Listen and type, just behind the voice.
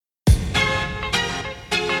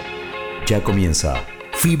Ya comienza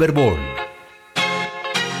Feverball.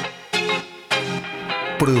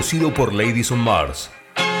 Producido por Ladies on Mars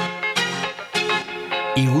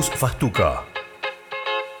y Gus Fastuca.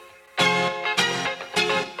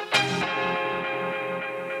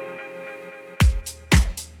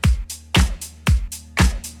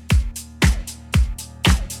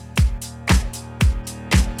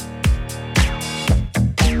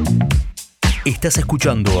 Estás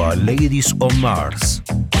escuchando a Ladies on Mars.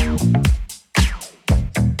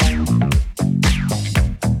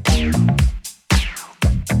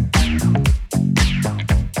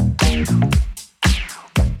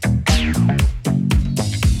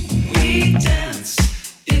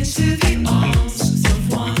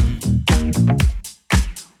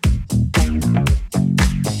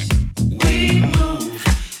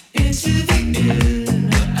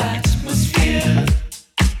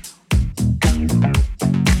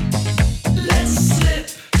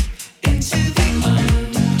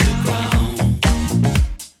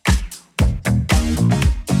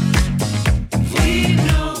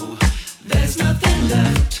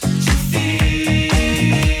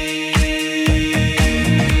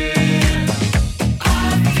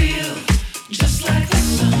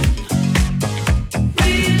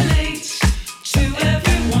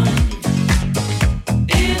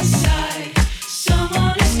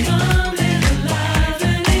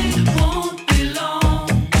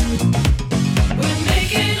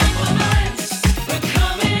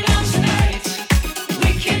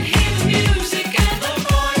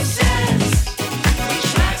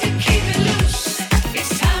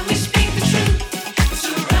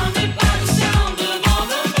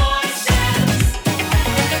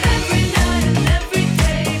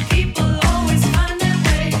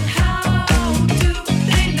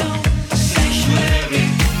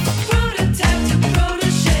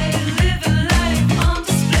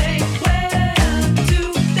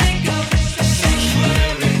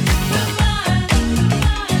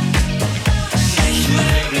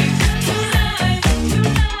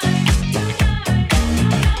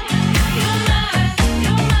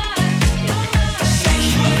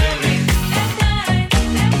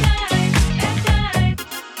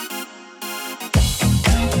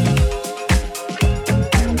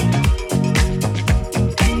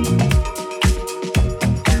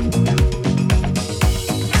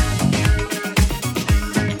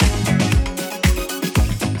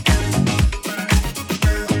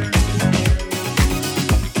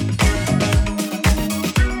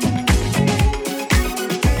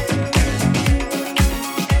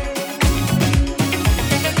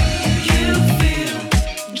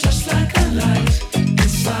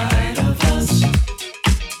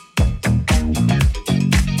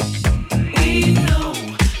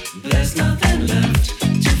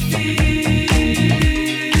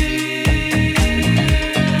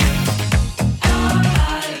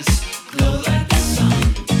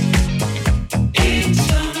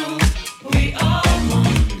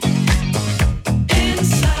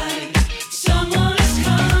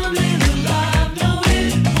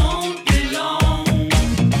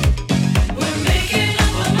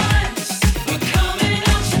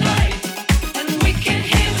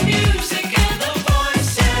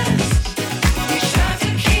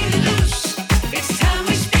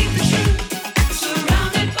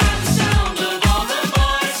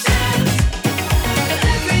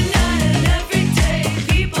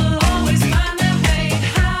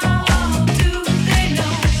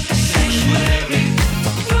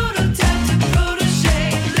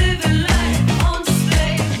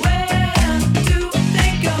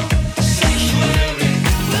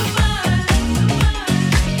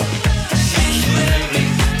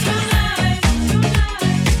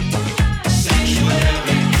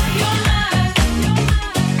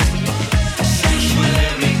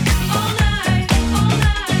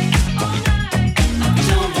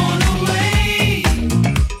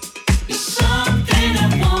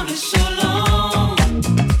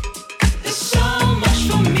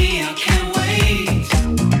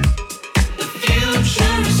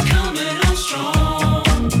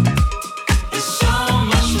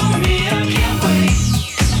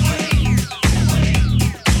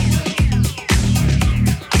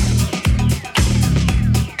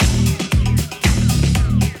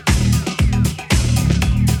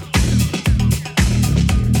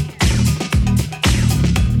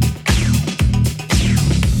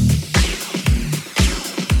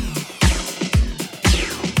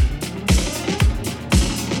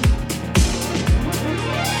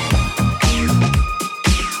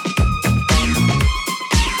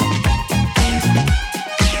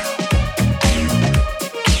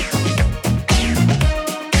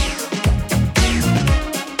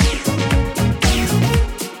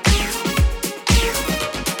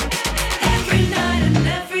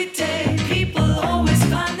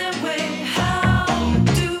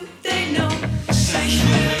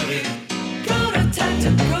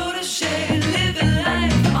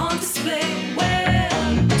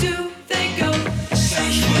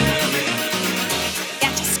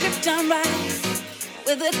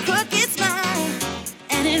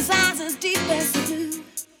 his eyes as deep as the blue.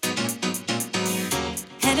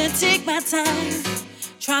 Had to take my time,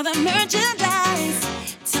 try the merchandise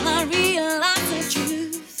till I realized the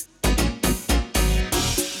truth.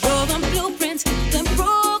 You're the blueprint that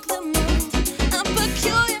broke the mold, a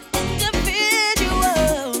peculiar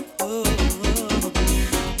individual.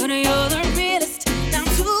 But you're the realest down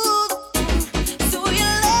to the bone, so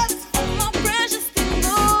your love is more precious than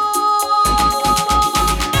gold.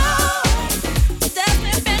 No, that's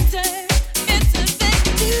me better, better than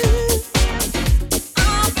you.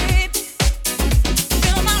 Oh baby,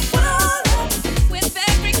 fill my world up with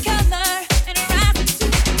every color and rise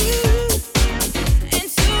into you,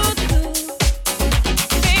 into the blue.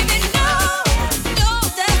 Baby, no, no,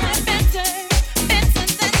 that's me better, better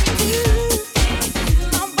than you.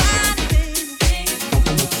 Nobody, baby,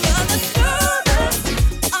 you're the smoothest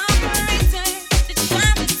operator that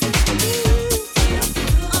shines into you.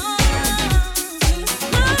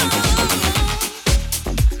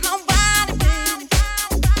 Nobody, baby.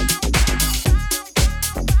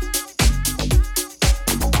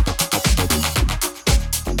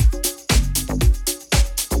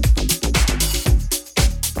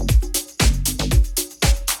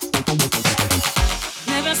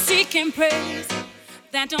 Never seeking praise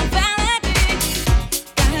that don't validate.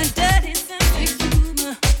 Got a dirty sense of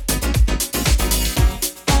humor.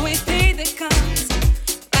 Always pay the cost,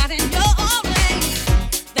 right in your own way.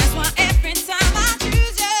 That's why every time I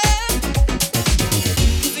choose you,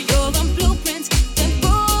 'cause you're the blueprint that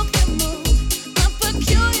broke the mold, a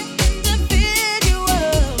peculiar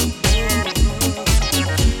individual.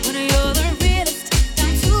 But you're the realest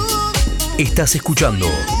down to the bone. Estás escuchando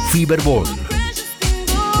Fiberball.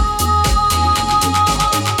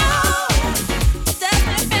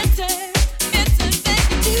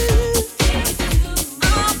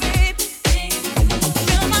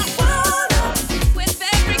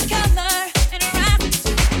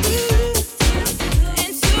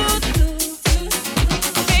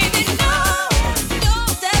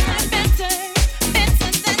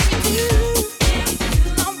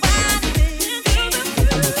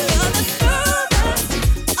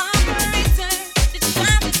 Operator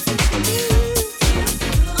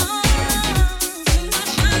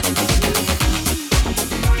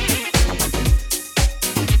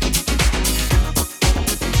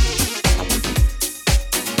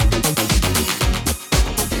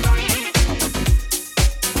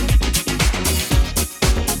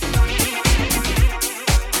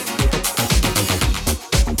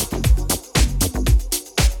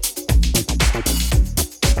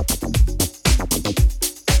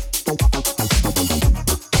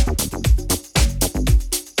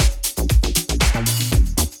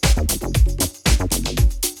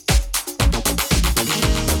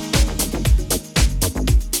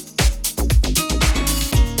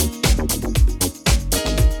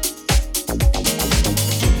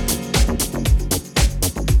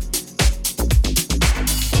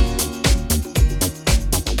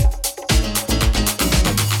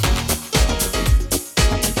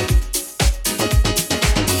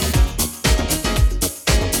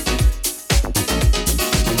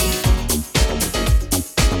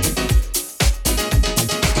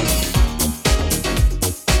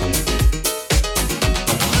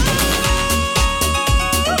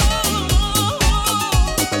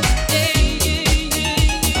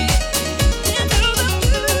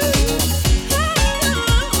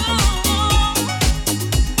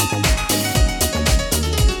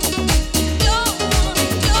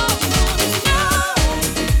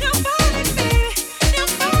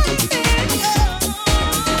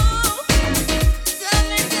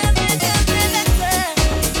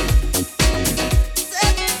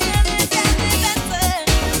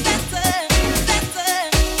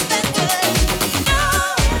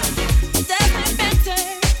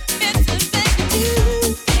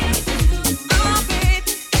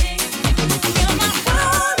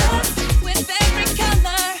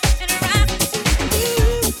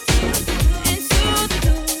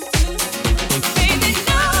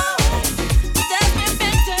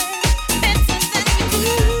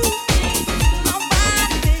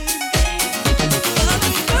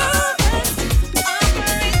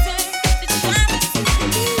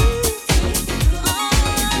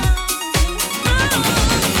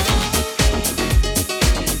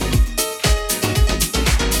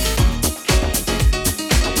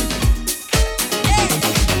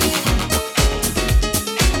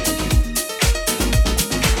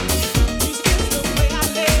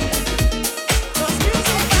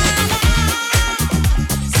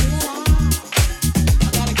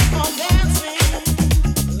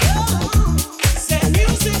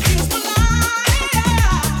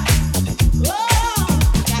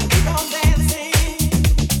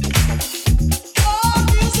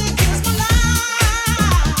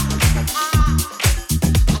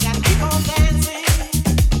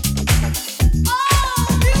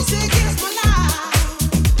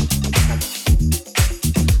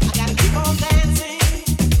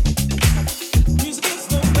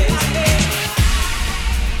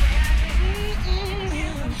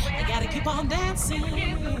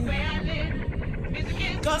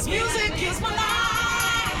music is my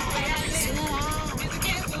life.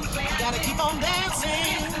 Gotta keep on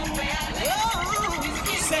dancing. Oh,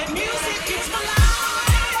 said music is my life.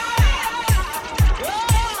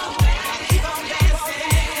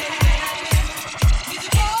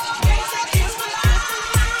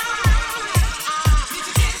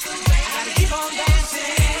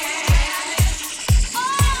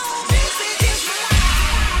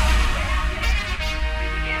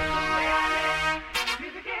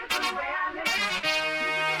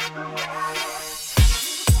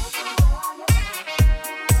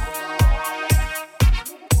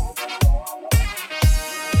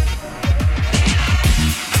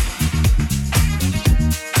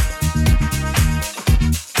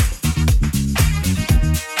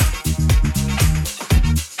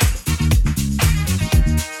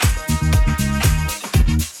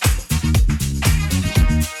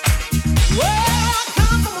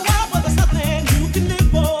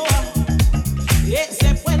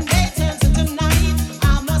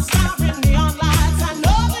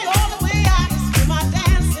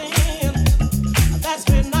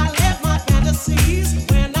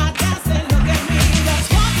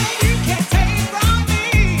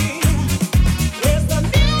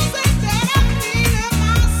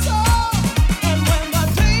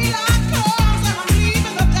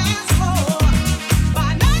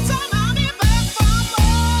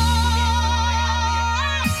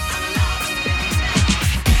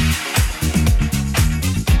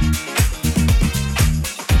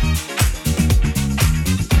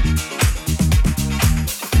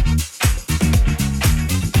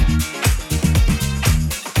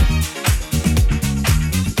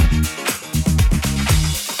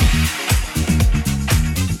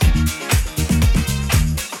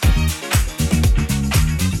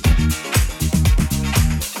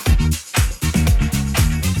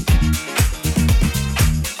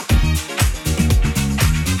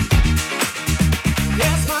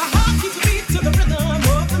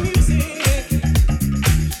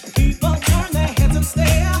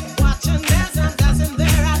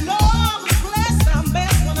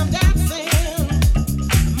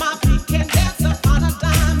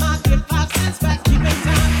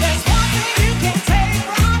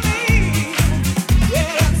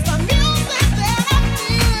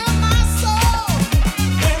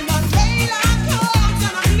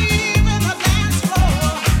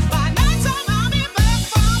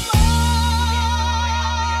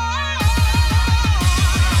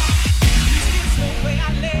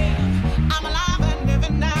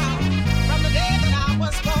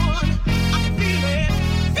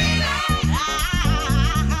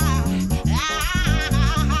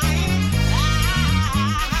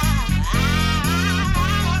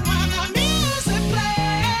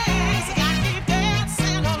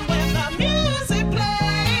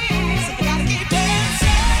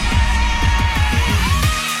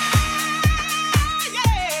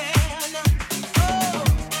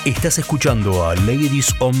 Estás escuchando a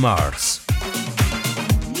Ladies on Mars.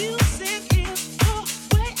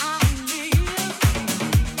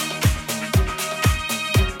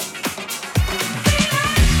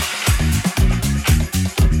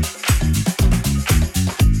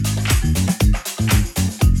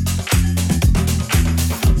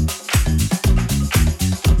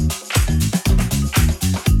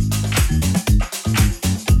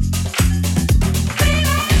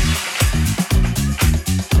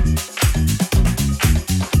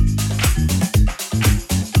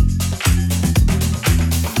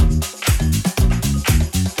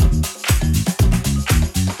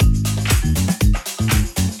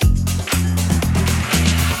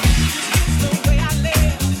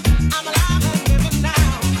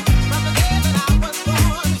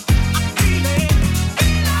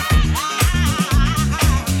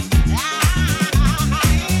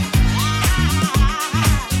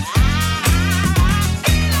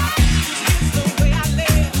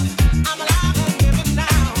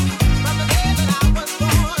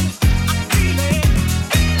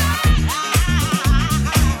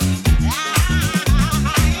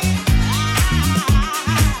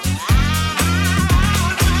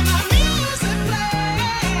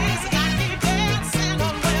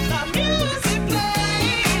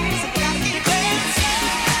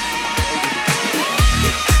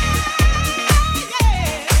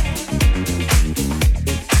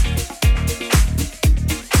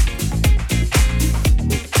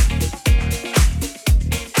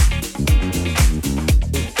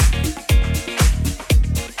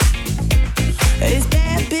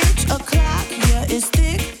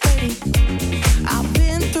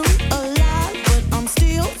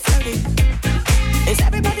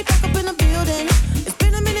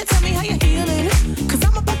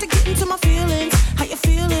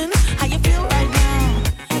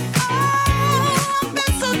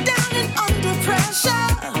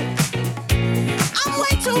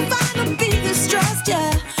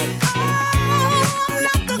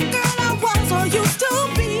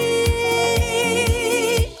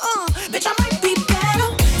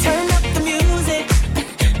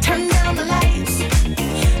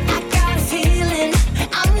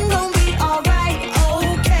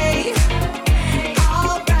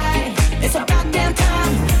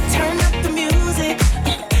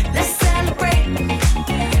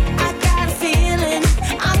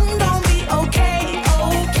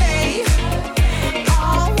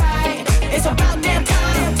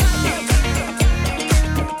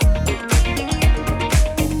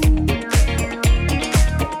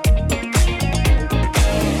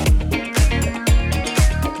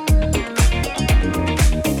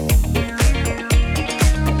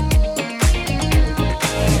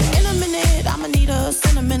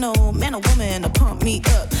 man or woman to pump me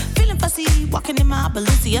up. Feeling fussy, walking in my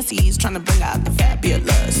Balenciennes, trying to bring out the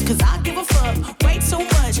fabulous. Cause I give a fuck, way too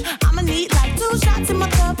much. I'ma need like 2 shots in my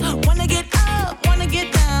cup. Wanna get up, wanna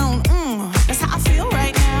get down. That's how I feel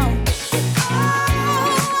right now.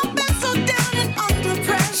 Oh, I've been so down and under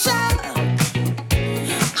pressure.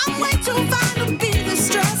 I'm way too fine to be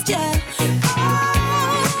distressed, yeah.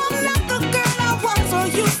 Oh, I'm not the girl I was or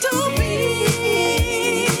used to be.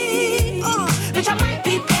 Bitch, I might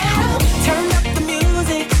be down. Turn up the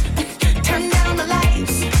music, turn down the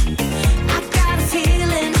lights. I got a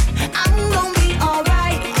feeling I'm gonna be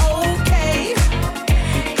alright, okay.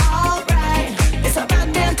 Alright, it's about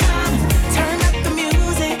damn time. Turn up the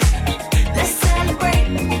music, let's celebrate.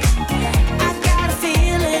 I got a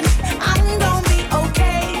feeling I'm gonna be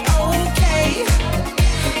okay, okay.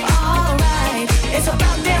 Alright, it's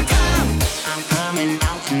about damn time. I'm coming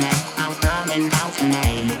out tonight. I'm coming out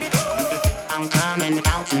tonight. I'm coming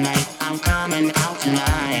out tonight. I'm coming out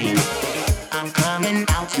tonight. I'm coming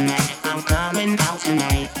out tonight. I'm coming out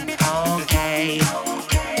tonight. Okay,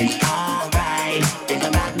 it's alright. It's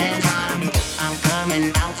about that time. I'm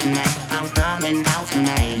coming out tonight. I'm coming out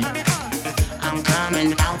tonight. I'm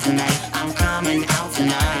coming out tonight. I'm coming out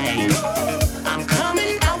tonight. I'm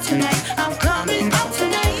coming out tonight. I'm coming out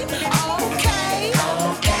tonight. Okay,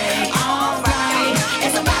 Okay. alright,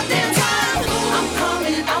 it's about damn time. I'm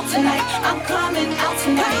coming out tonight. I'm coming out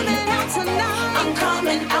tonight. I'm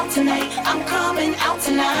coming out tonight. I'm coming out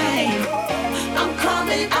tonight. I'm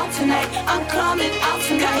coming out tonight. I'm coming out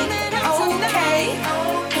tonight. Okay.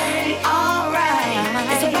 Okay. Alright.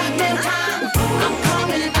 It's about that time. I'm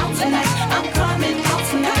coming out tonight. I'm coming out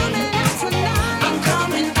tonight. I'm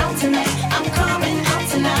coming out tonight. I'm coming out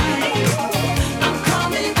tonight. I'm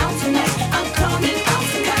coming out tonight. I'm coming out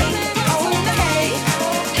tonight. Okay.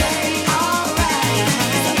 Okay. Alright.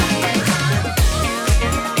 It's about that time.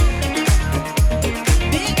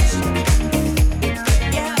 Bitch,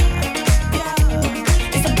 yeah, yeah,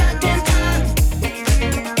 it's about damn time.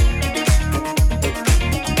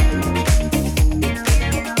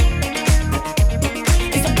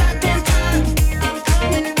 It's about damn time. I'm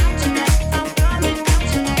coming out tonight. I'm coming out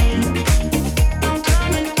tonight. I'm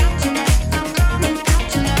coming out tonight. I'm coming out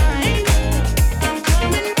tonight. I'm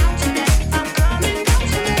coming out tonight. I'm coming out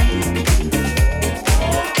tonight.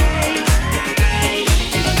 Okay.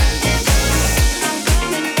 It's about that time. I'm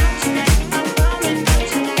coming out tonight. I'm coming out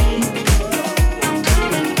tonight. I'm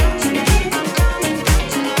coming out tonight. I'm coming out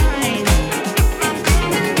tonight.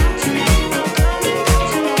 I'm coming out tonight. I'm coming out tonight.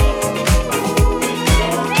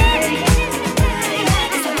 Okay.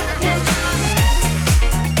 It's about that time.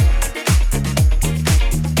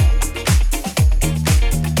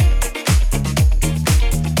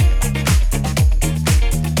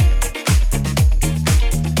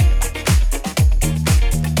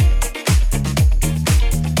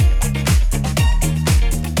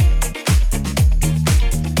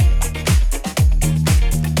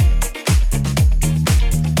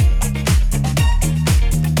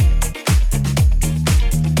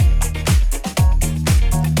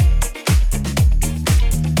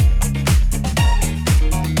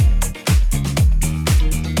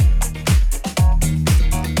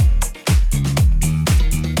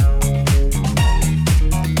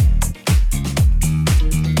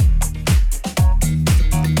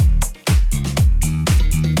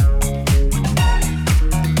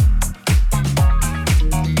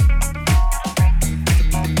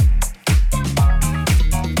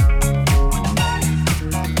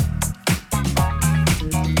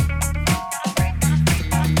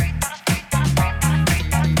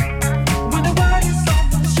 When the world is on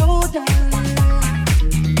your shoulder,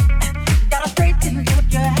 gotta straighten up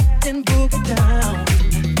your act and boogie down.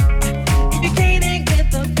 If you can't get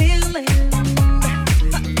the feeling,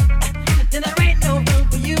 then there ain't no room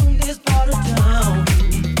for you in this part of town.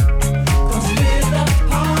 'Cause we're the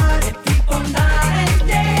party people night and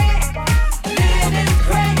day, living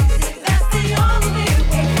crazy, that's the only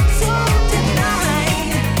way. So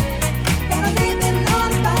tonight, gotta leave it on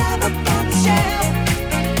the vibe up on the shelf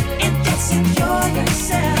and just enjoy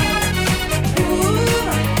yourself. Ooh,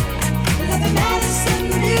 let the medicine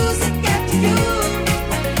music get to you.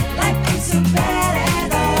 Life ain't so bad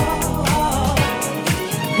at all.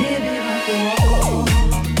 Live it up the wall.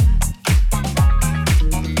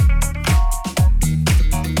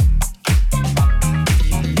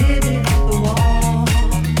 Live it up the wall.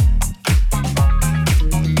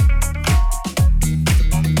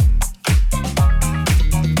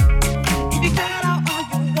 If you got all you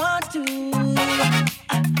want to,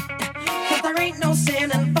 'cause there ain't no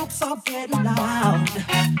sin and folks are getting loud.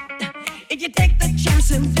 If you take the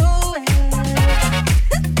chance and do it,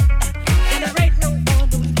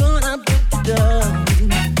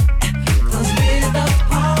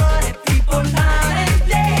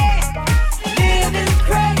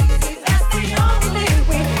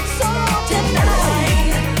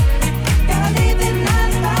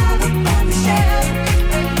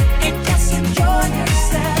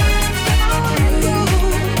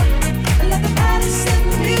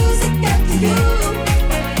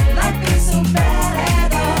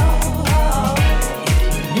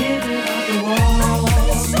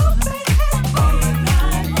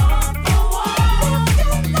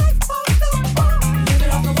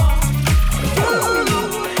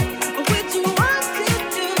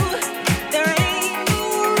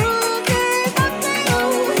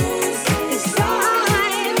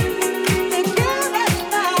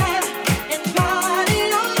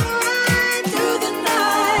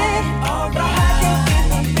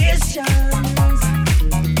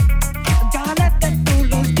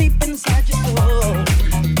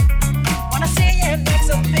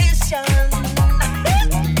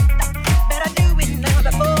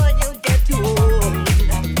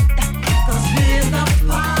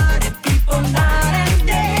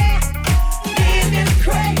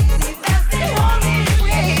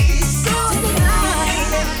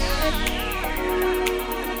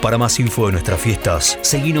 Para más info de nuestras fiestas,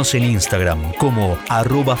 seguinos en Instagram como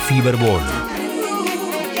 @Feverball.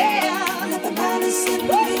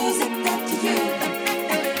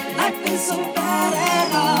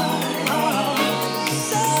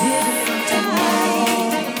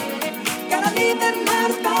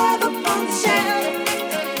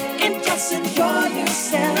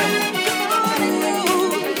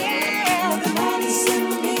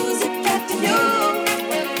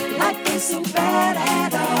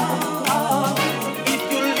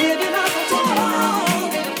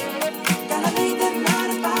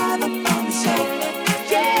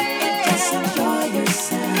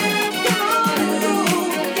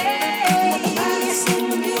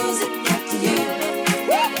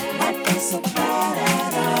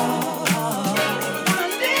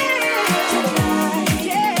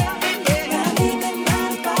 Yeah.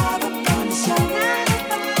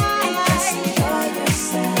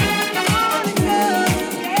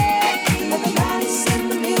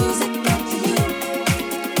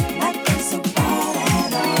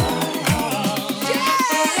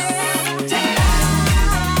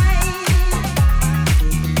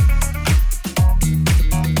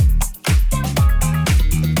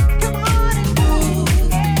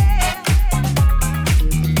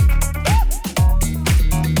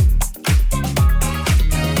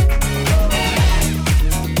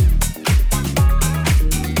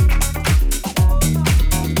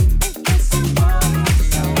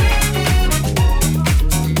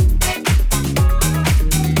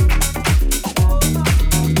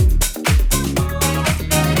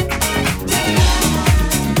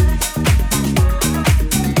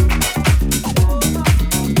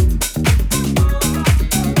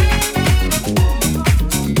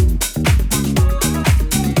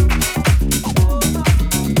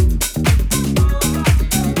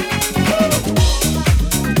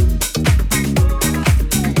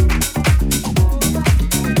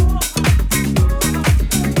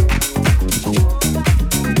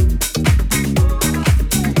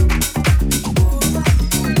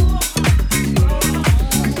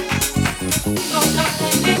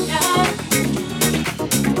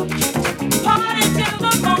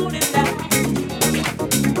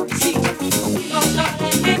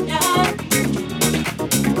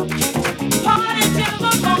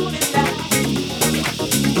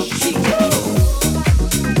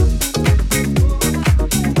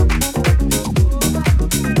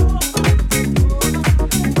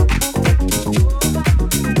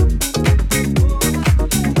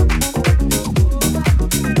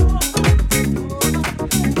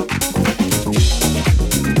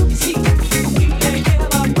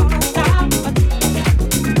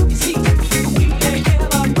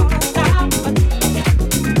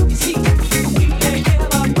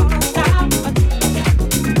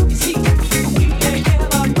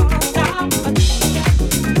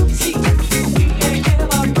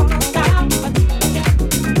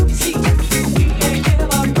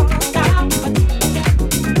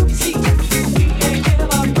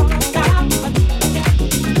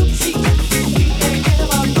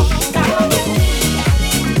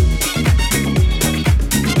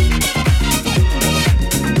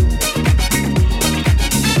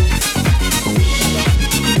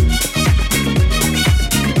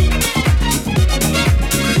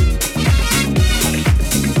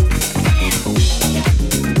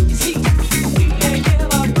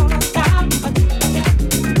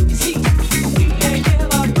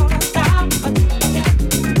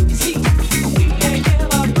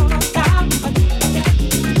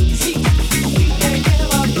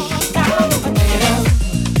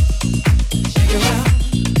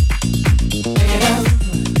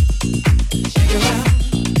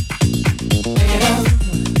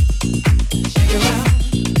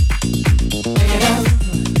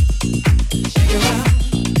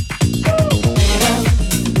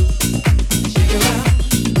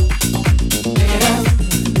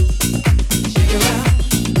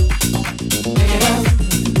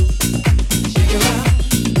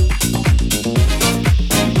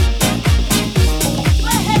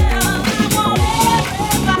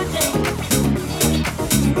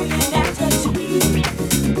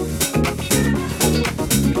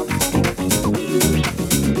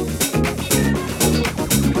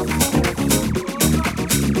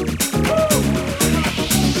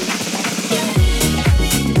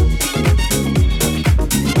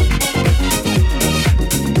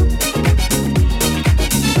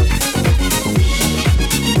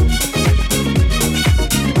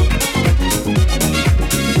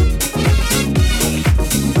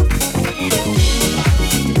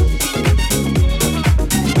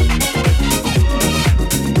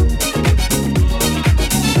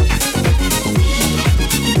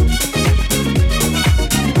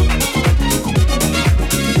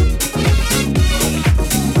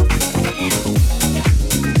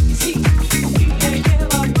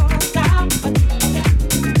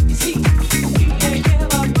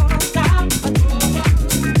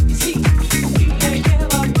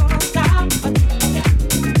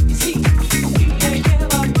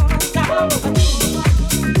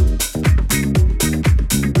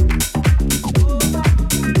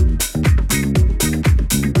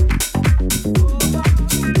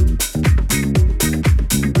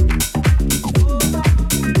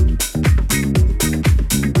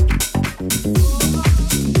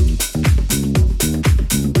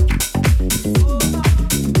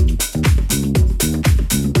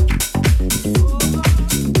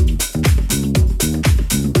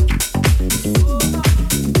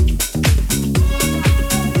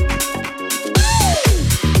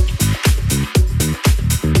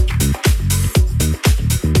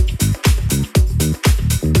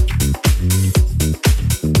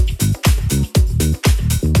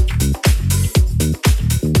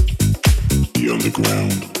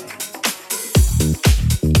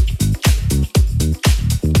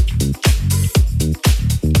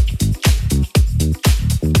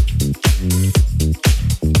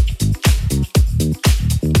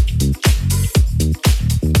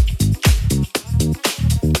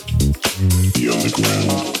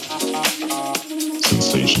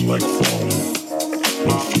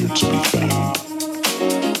 here to be found.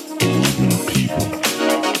 A movement of people,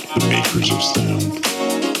 the makers of sound.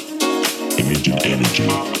 Image and energy,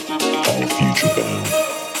 all future bound.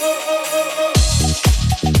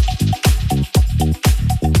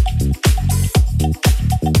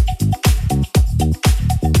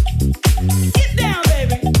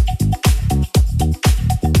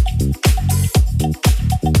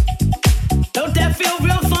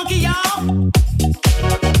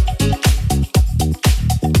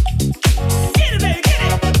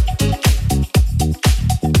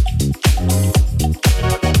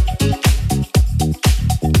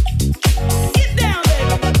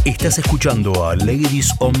 Estás escuchando a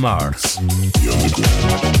Ladies on Mars.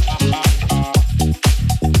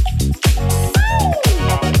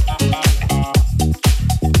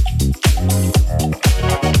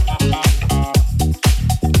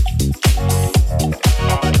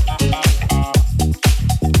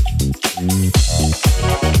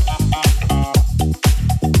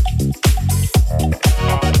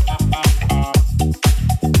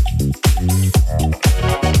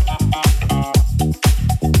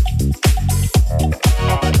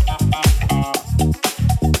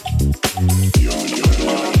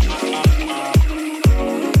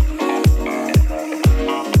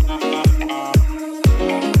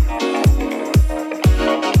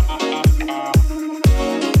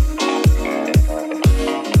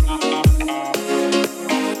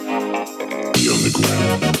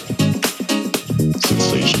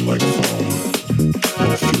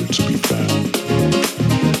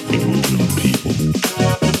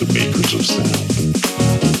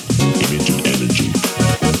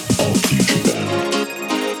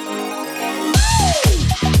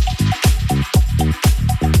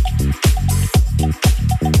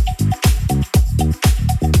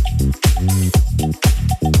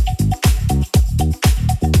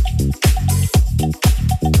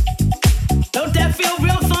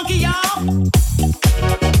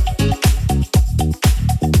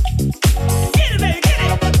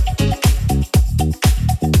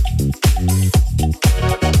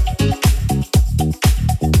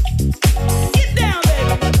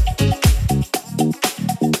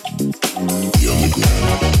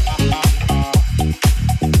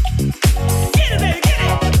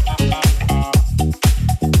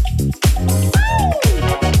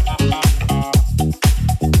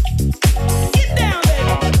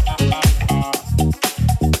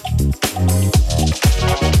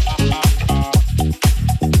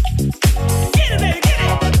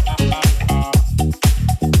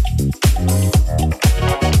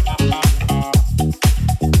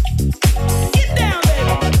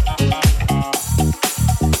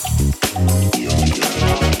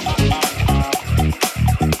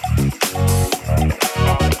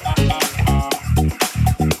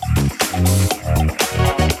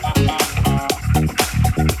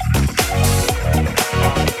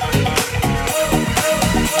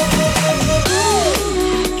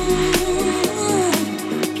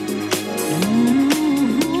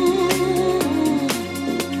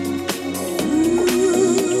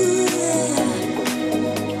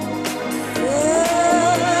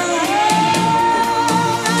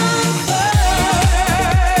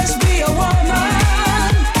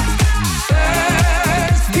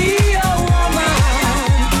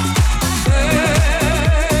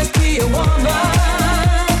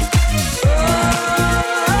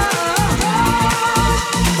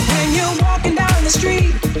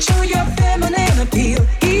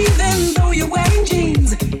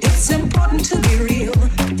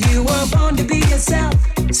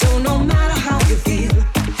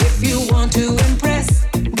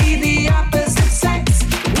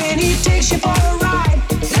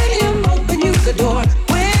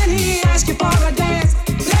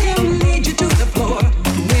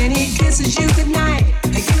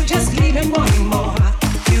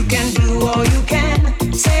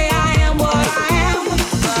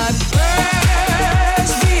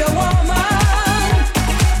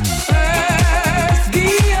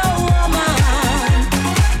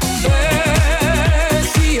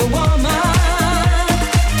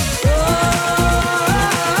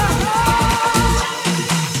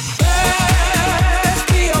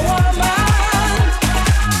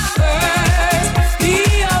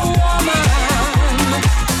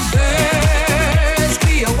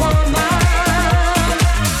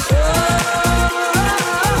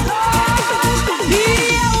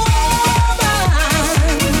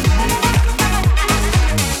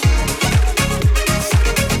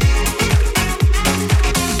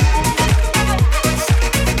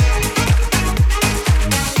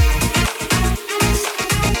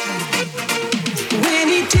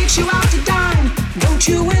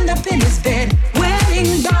 end up in his bed.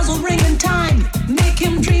 Wedding bells will ring in time, make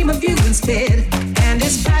him dream of you instead. And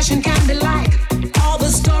his passion can be like all the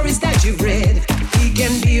stories that you've read. He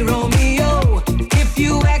can be Romeo if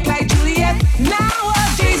you act like Juliet.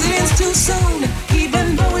 Nowadays it's too soon,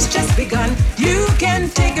 even though it's just begun. You can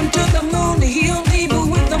take him to the moon, he'll leave you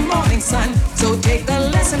with the morning sun. So take the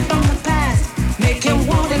lesson from the past, make him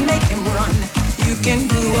want and make him run. You can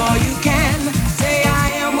do all you can, say I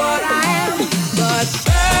am what I am, but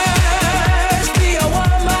first be a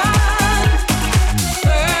woman.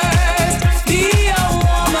 First be a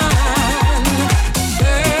woman.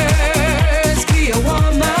 First be a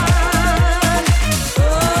woman. Oh.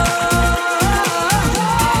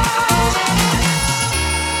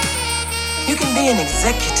 You can be an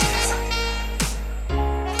executive.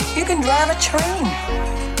 You can drive a train.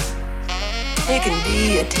 You can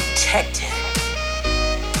be a detective.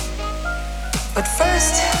 But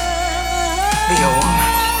first, be a woman.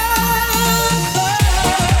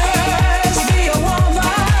 First, be a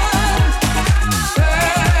woman.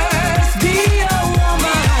 First, be a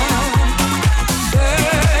woman.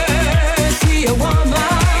 First, be a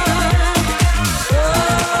woman. Oh,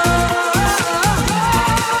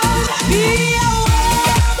 be a woman.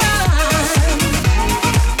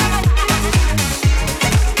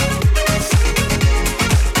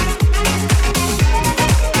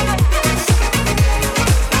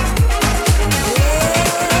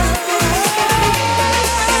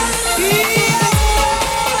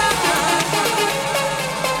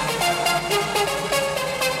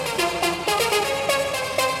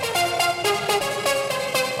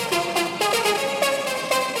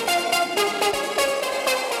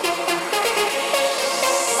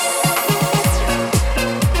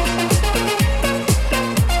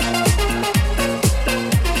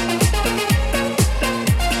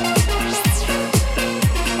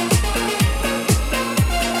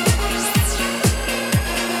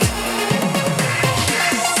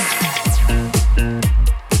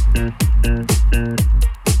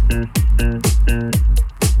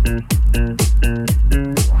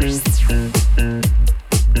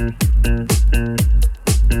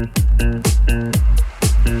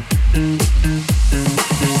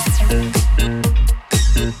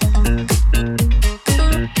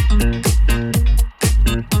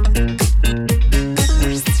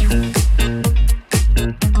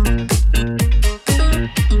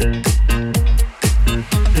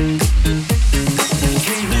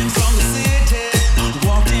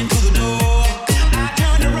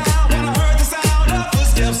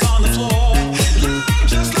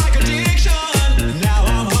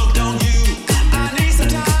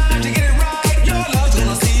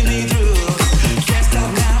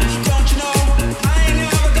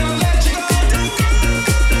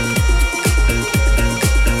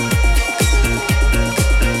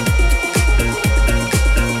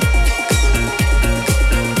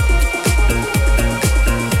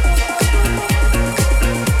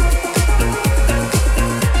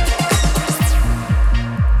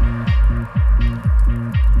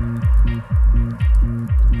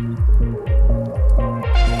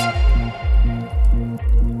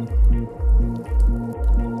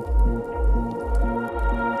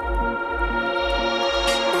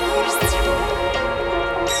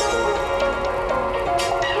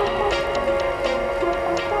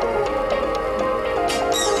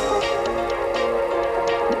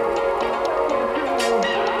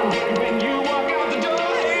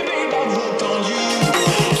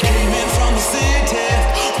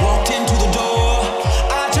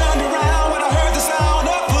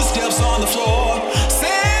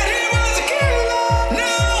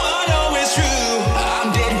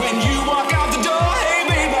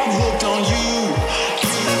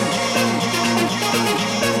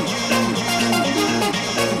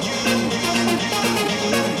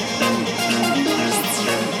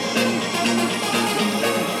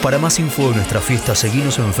 Para más info de nuestra fiesta,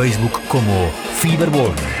 seguinos en Facebook como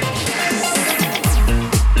Fiberball.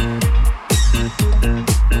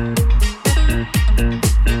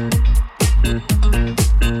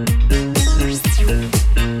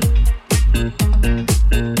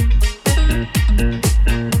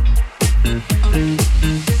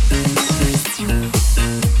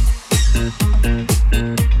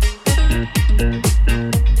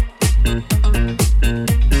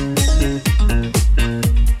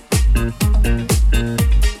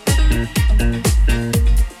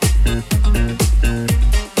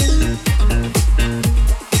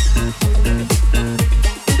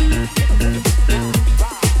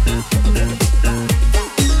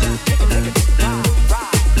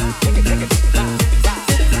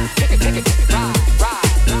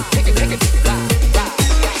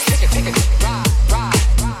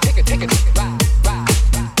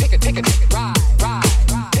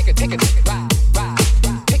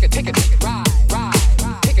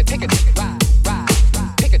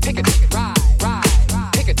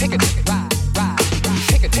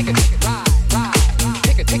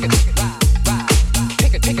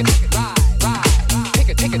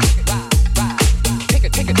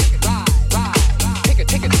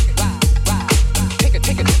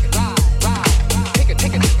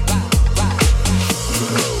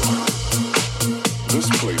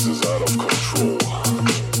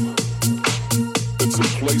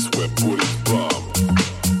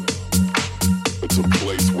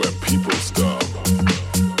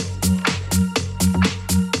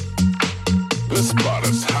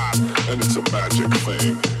 magic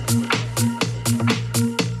thing.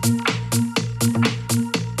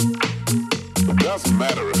 It doesn't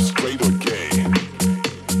matter if straight or gay.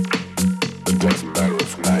 It doesn't matter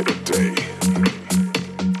if night or day.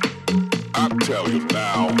 I tell you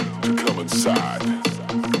now to come inside.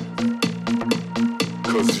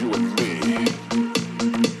 'Cause you and me,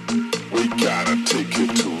 we gotta take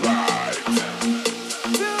it to ride.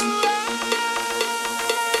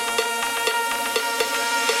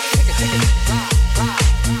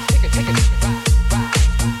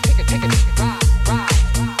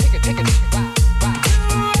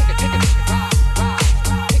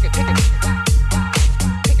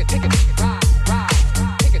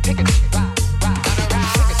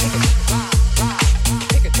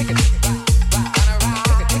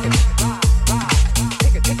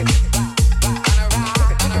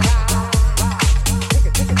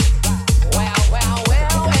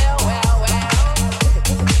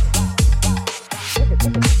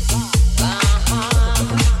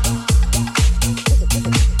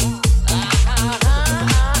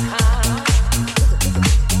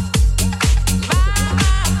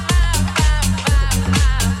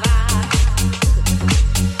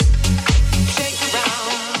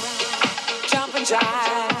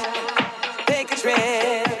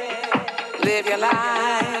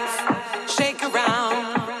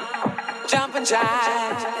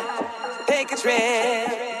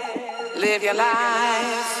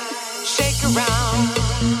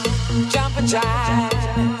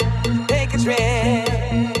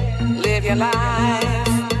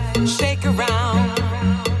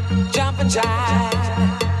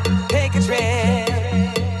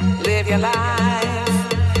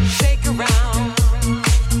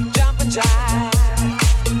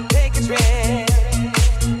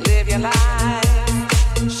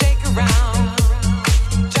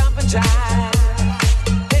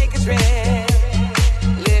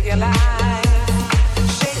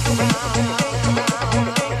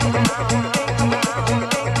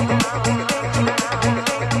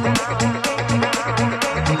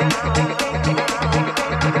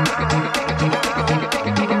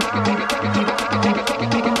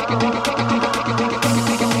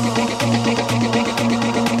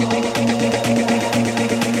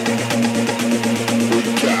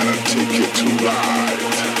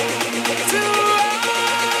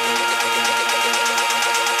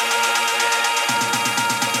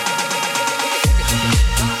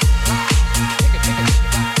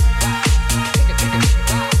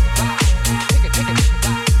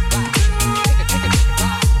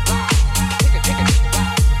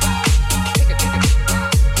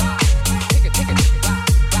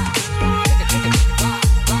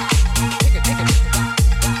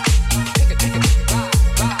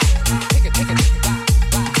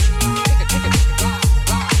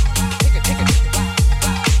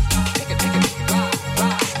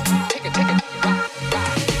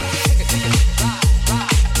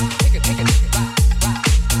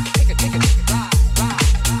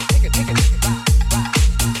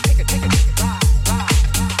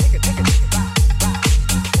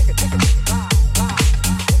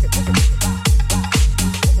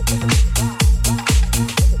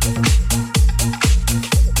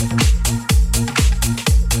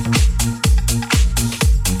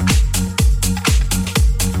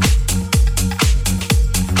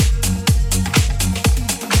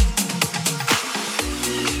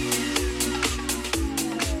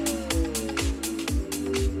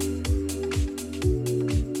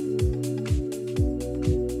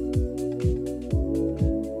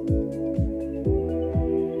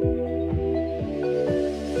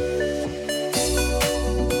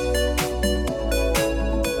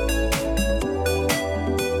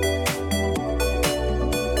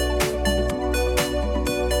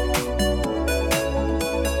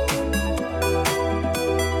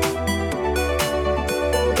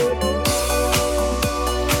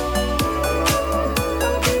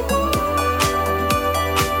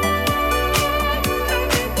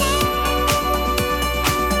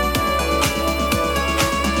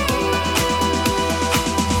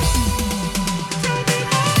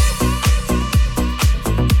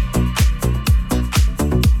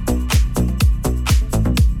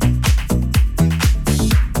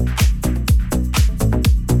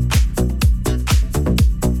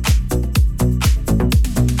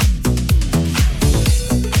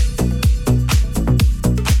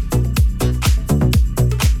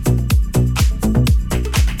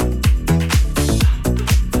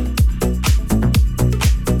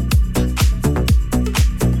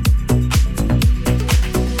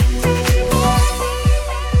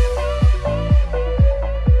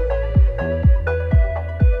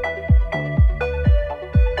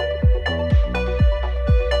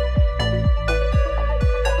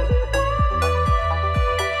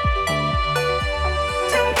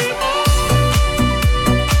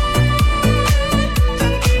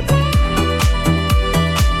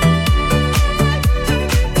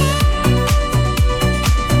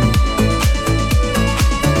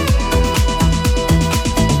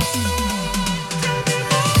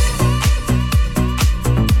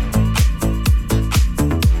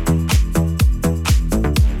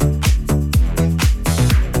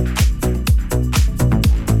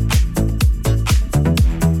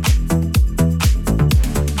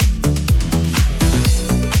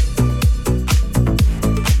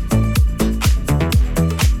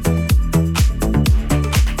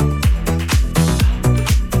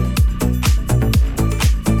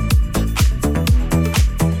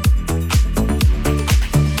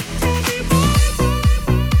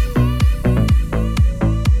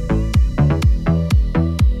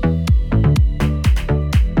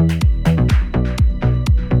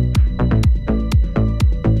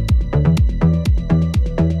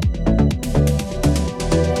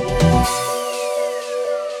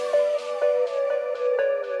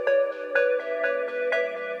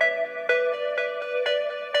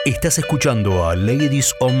 Estás escuchando a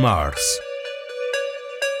Ladies on Mars.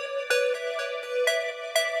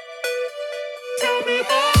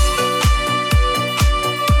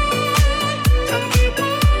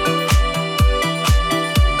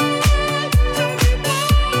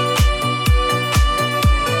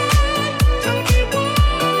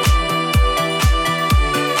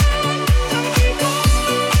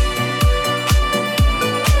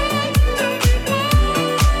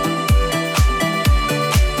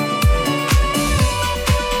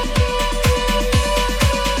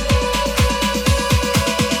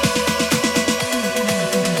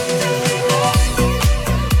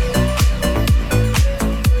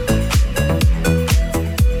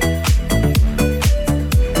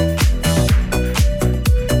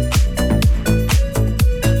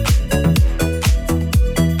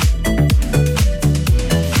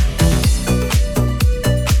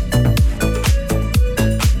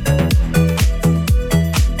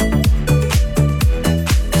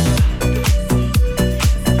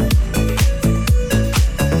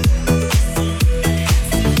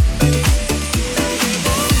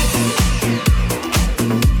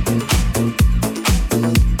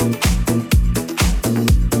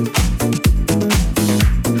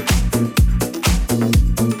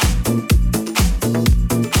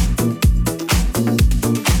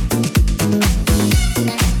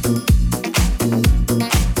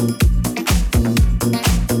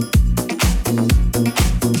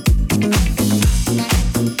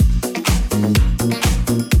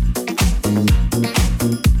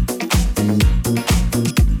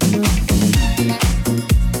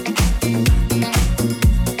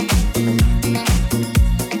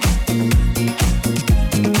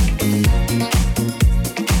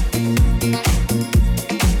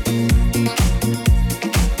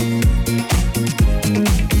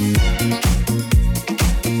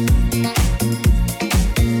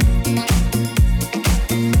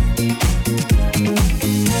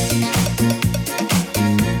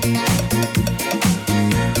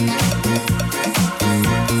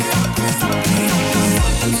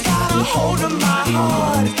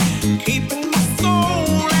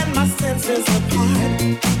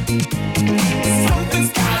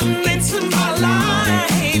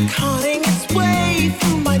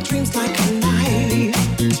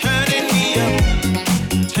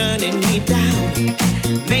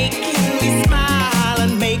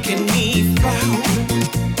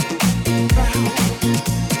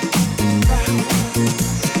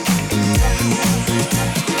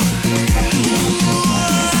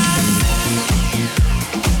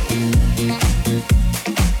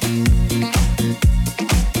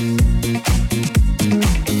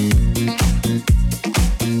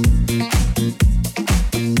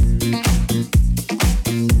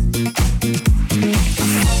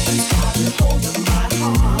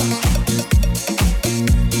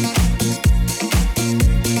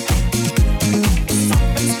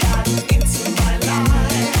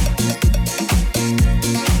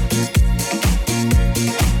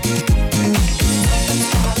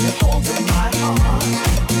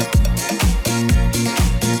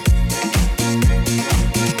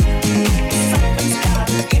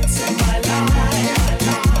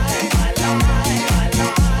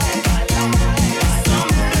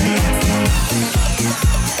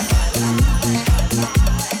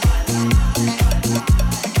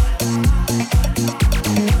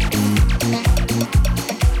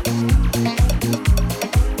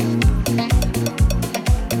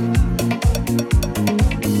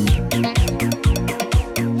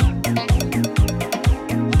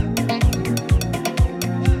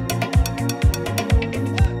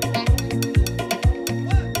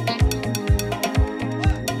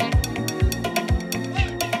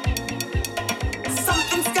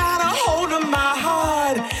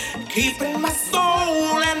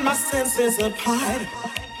 Apart.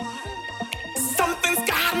 Something's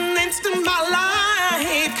gotten into my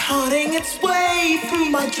life, cutting its way through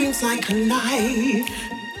my dreams like a knife.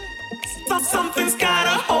 Something's got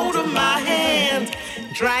a hold of my hand,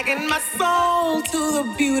 dragging my soul to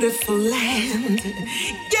the beautiful land.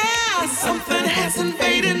 Yeah, something has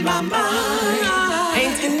invaded my mind,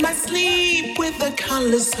 painting my sleep with the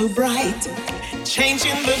colors so bright,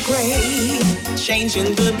 changing the gray,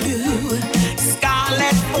 changing the blue,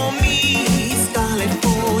 scarlet for me, scarlet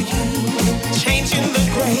for you, changing the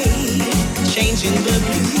gray, changing the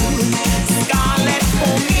blue, scarlet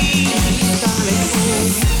for me, scarlet for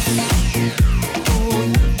you.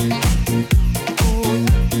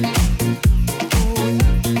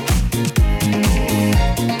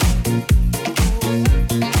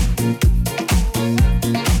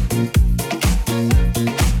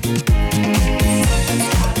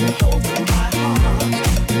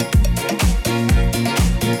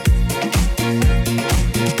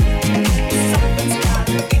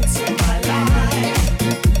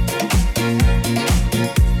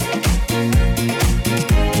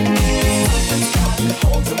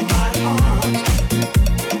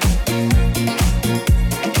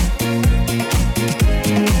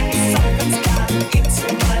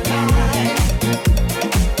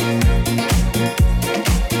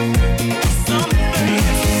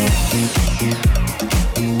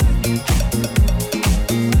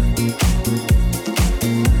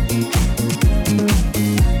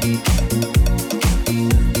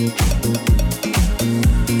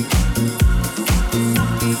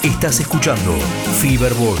 Estás escuchando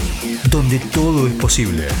Feverball, donde todo es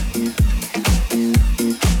posible.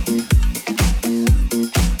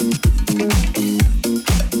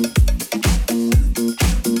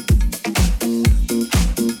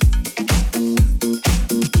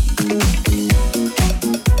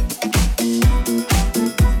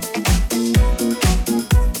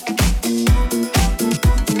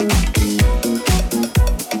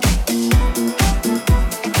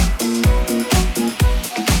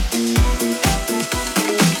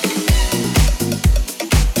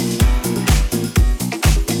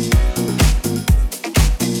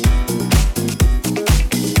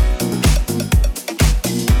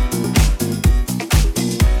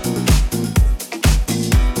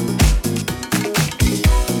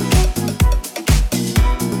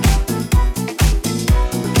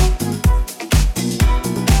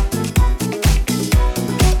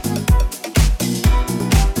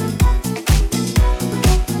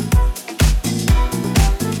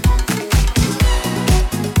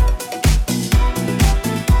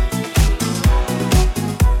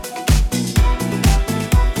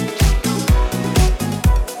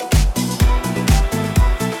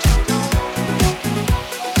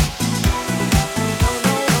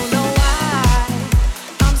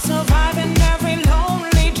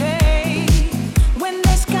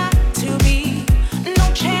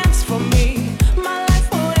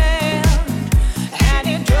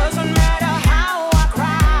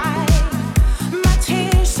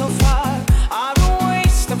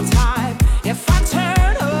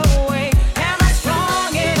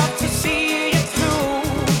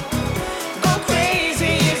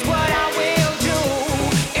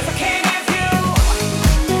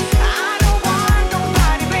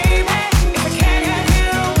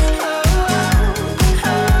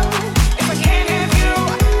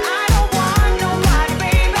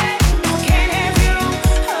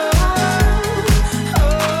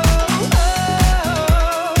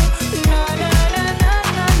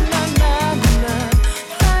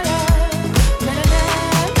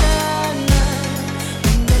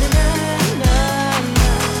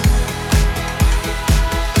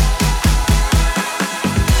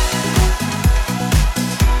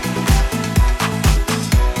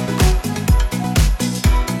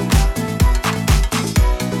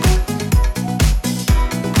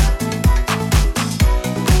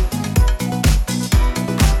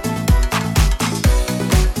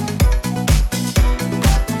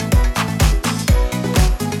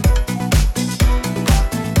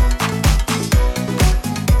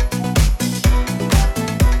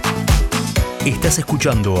 Estás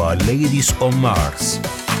escuchando a Ladies on Mars.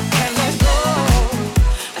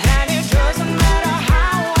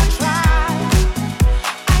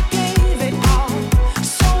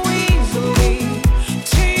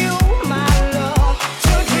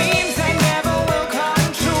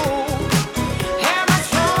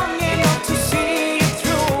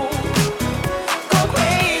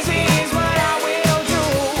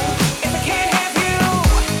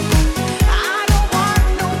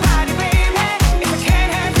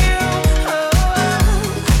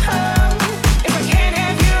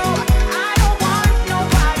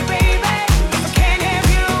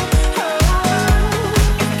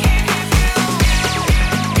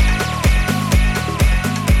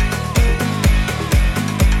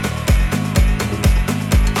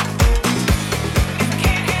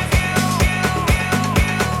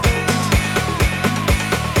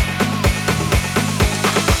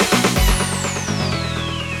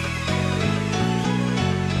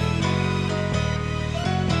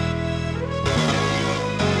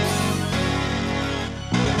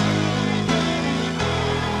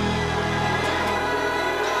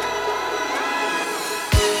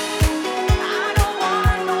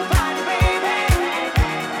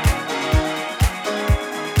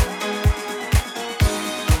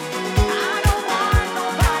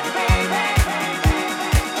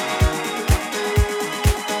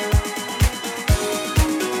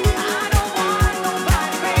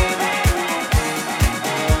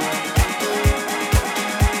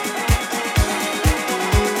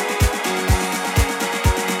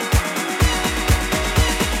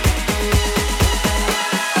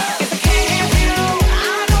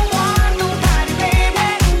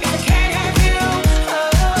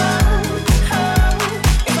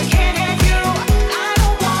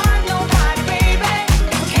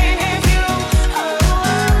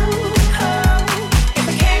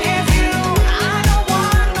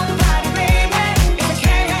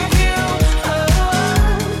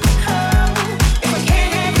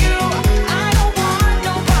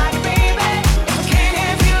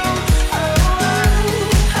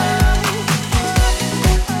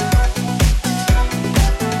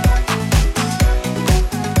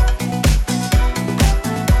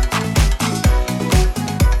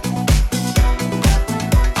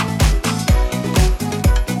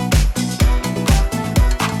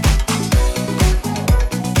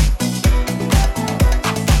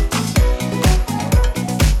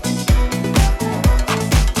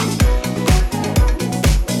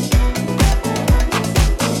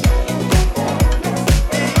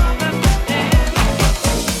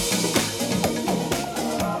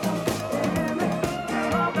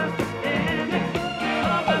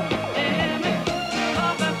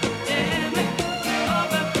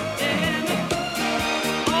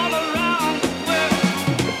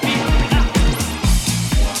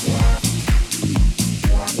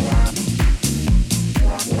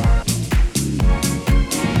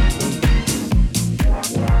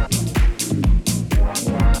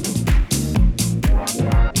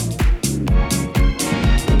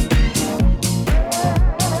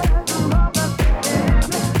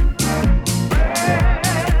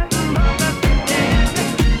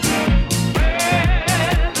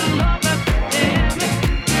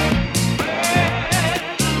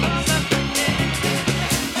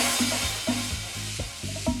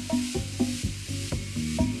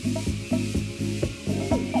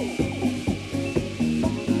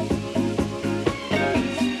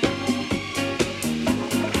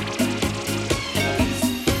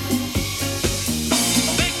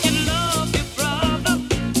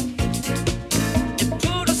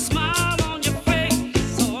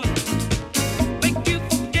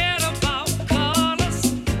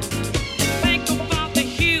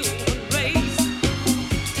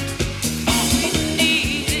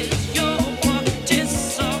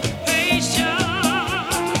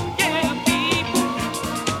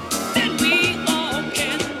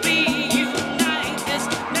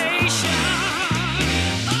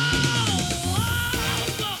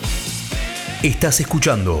 Estás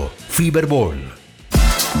escuchando Fiberball.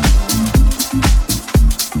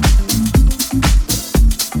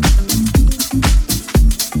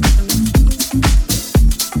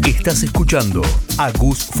 Estás escuchando a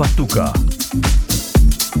Gus Fastuca.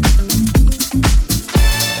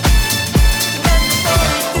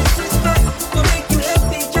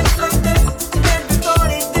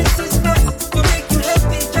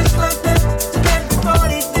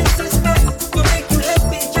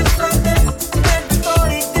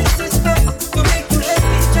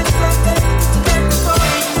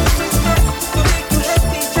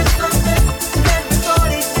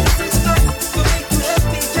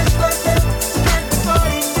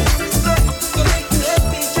 Go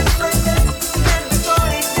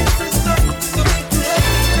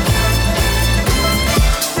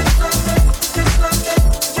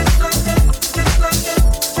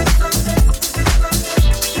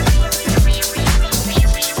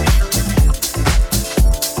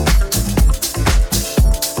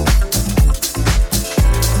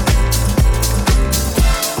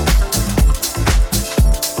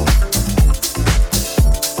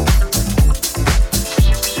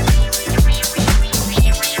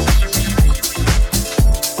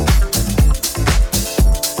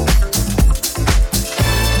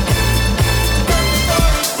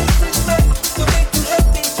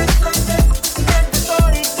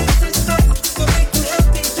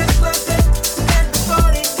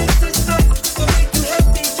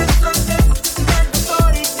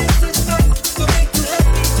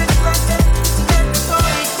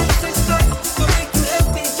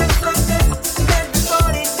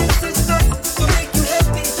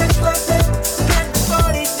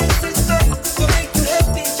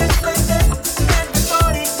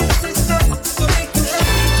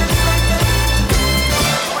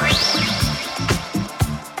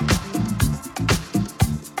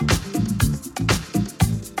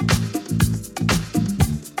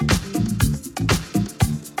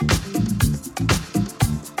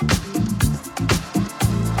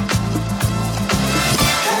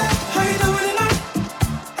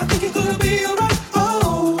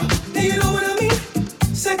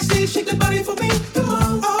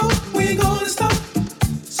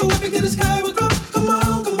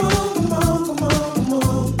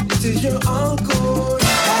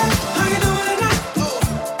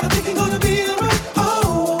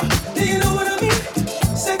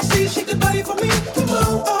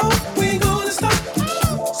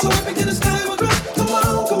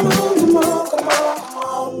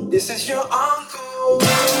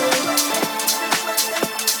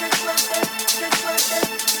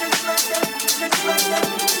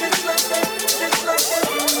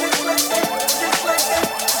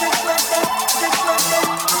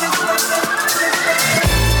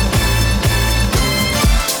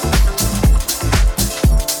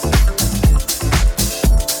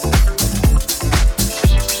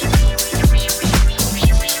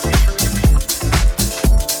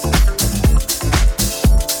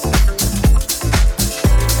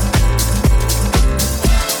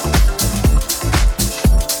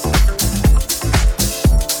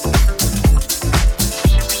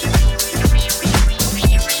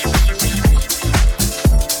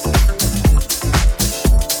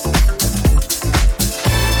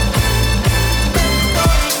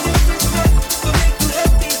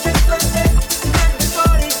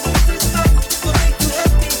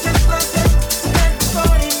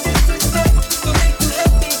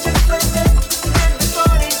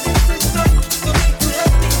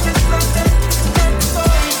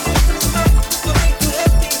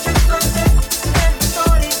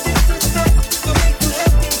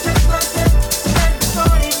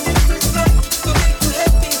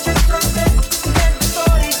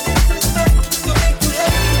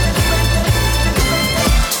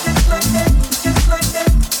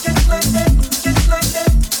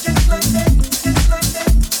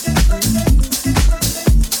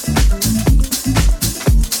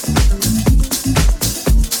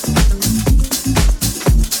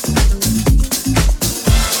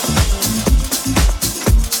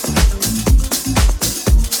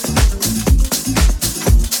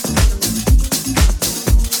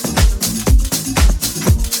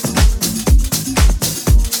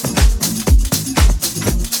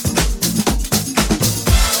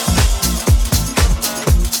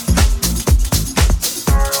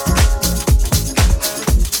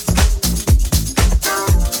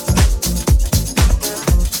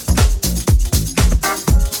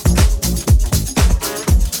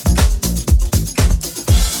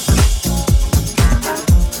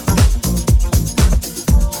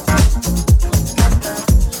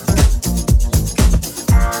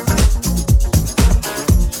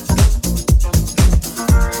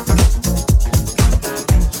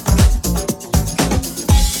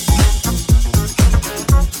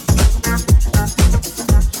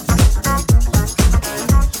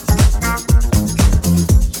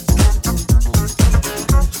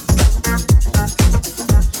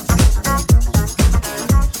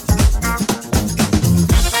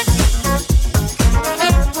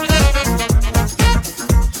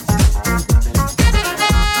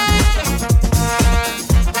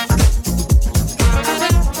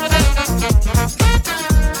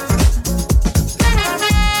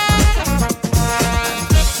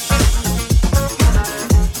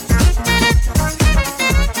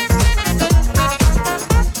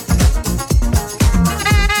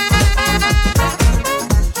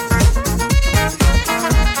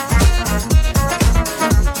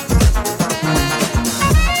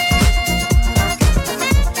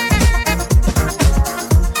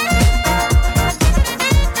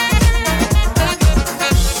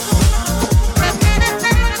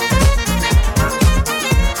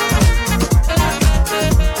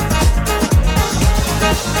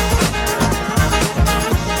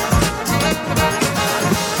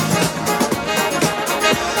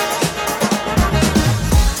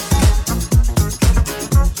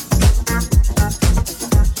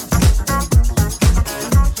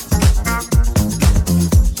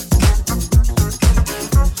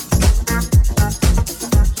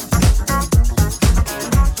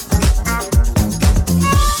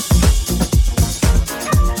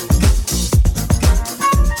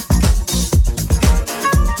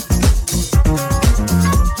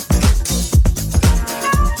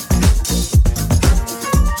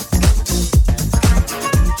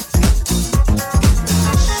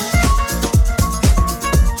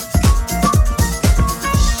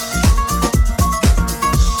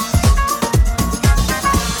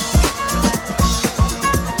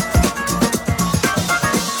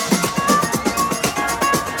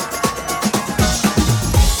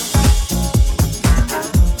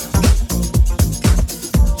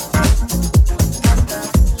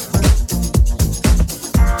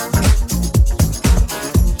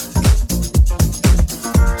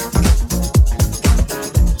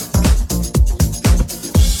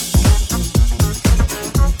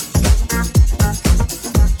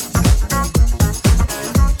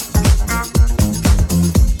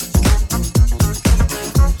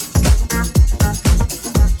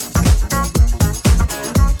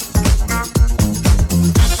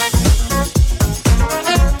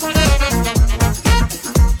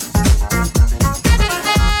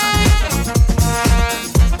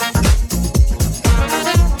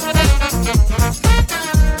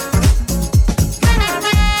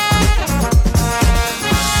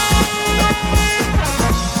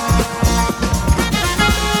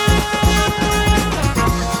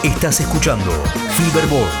Estás escuchando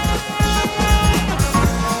Feverborn.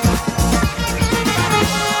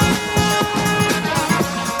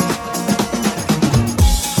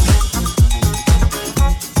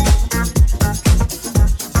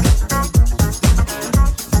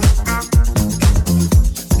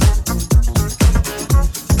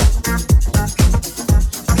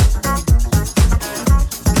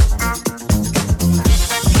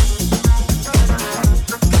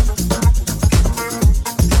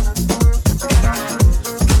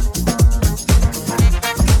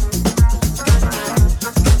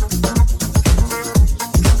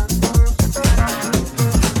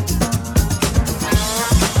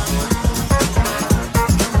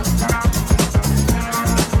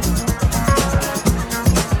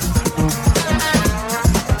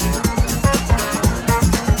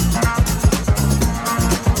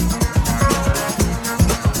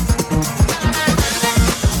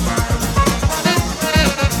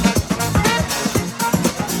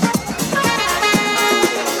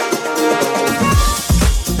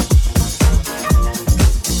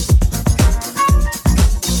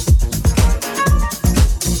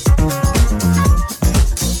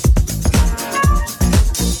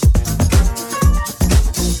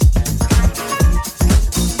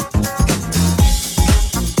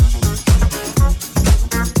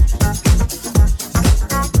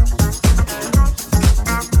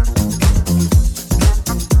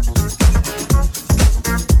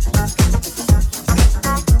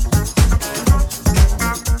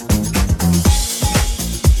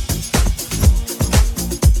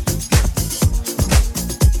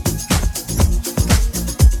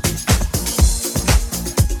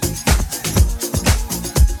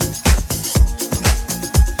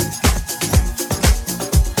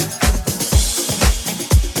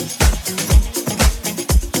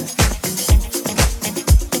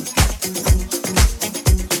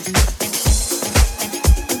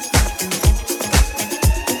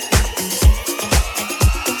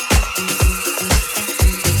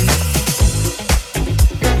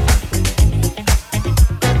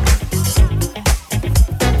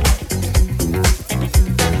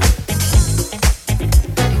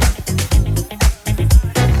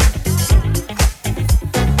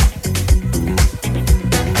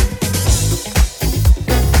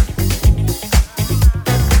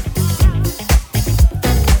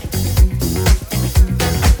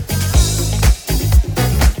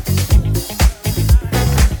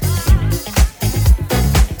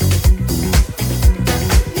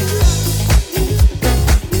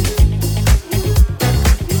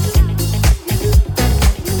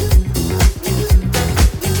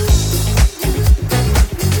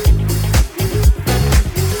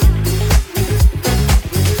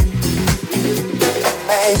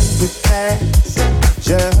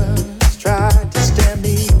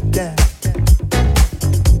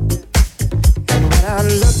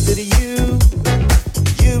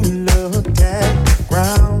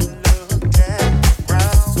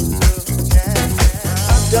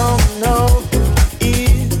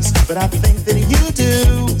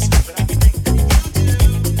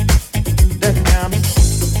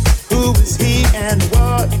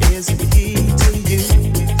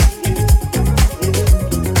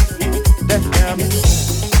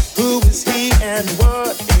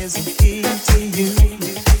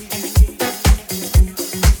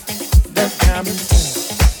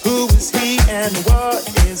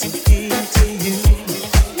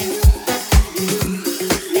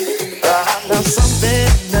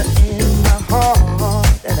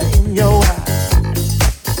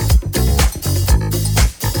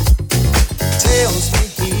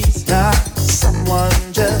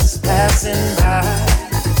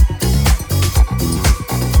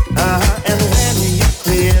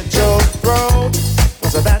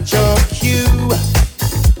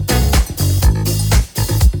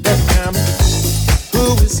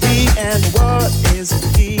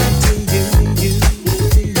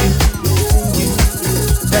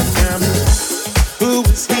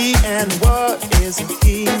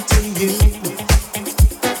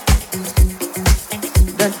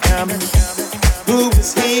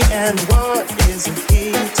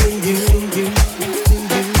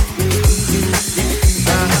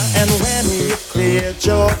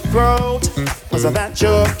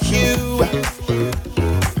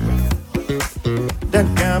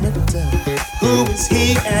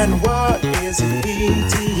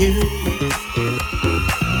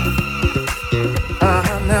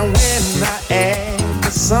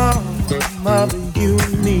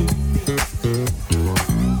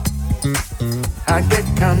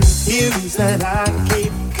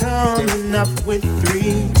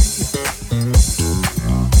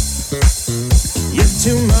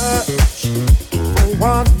 Too much for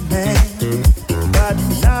one man, but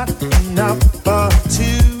not enough for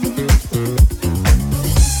two.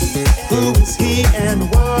 Who is he and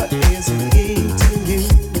what is he to you?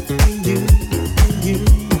 You, you,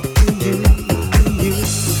 you, you,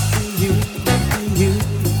 you, you, you,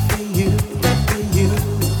 you,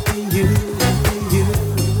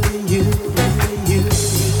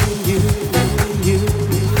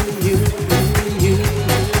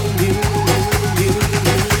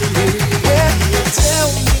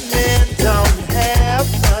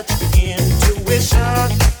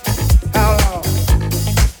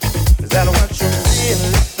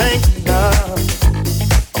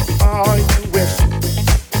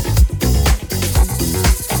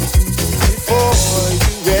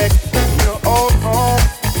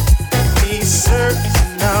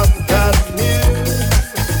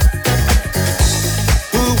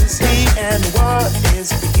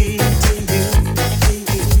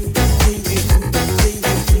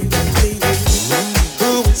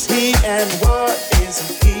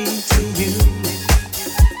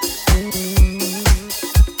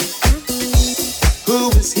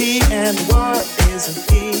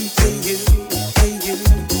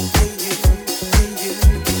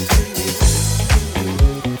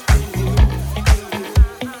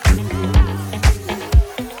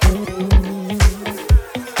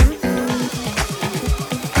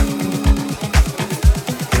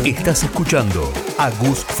 Estás escuchando a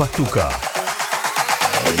Gus Fastuca.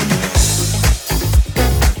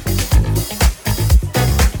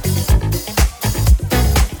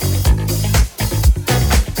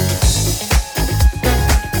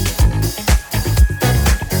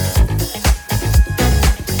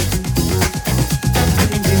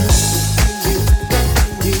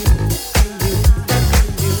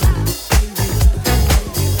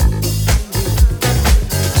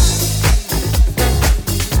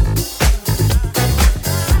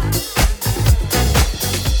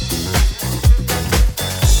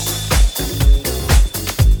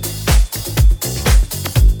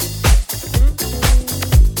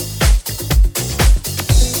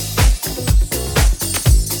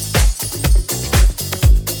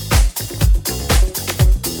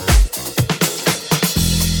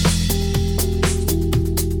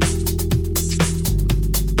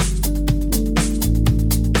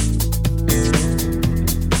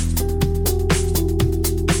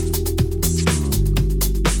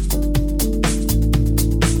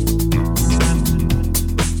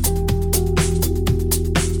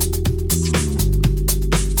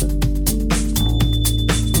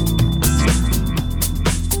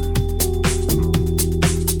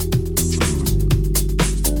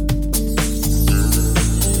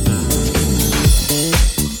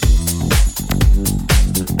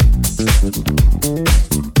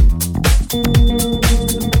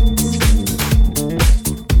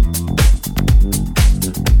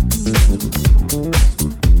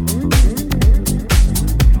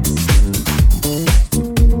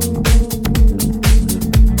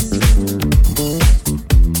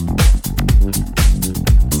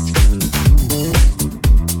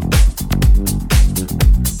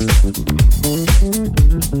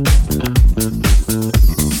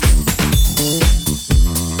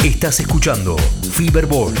 Estás escuchando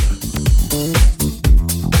Fiberball.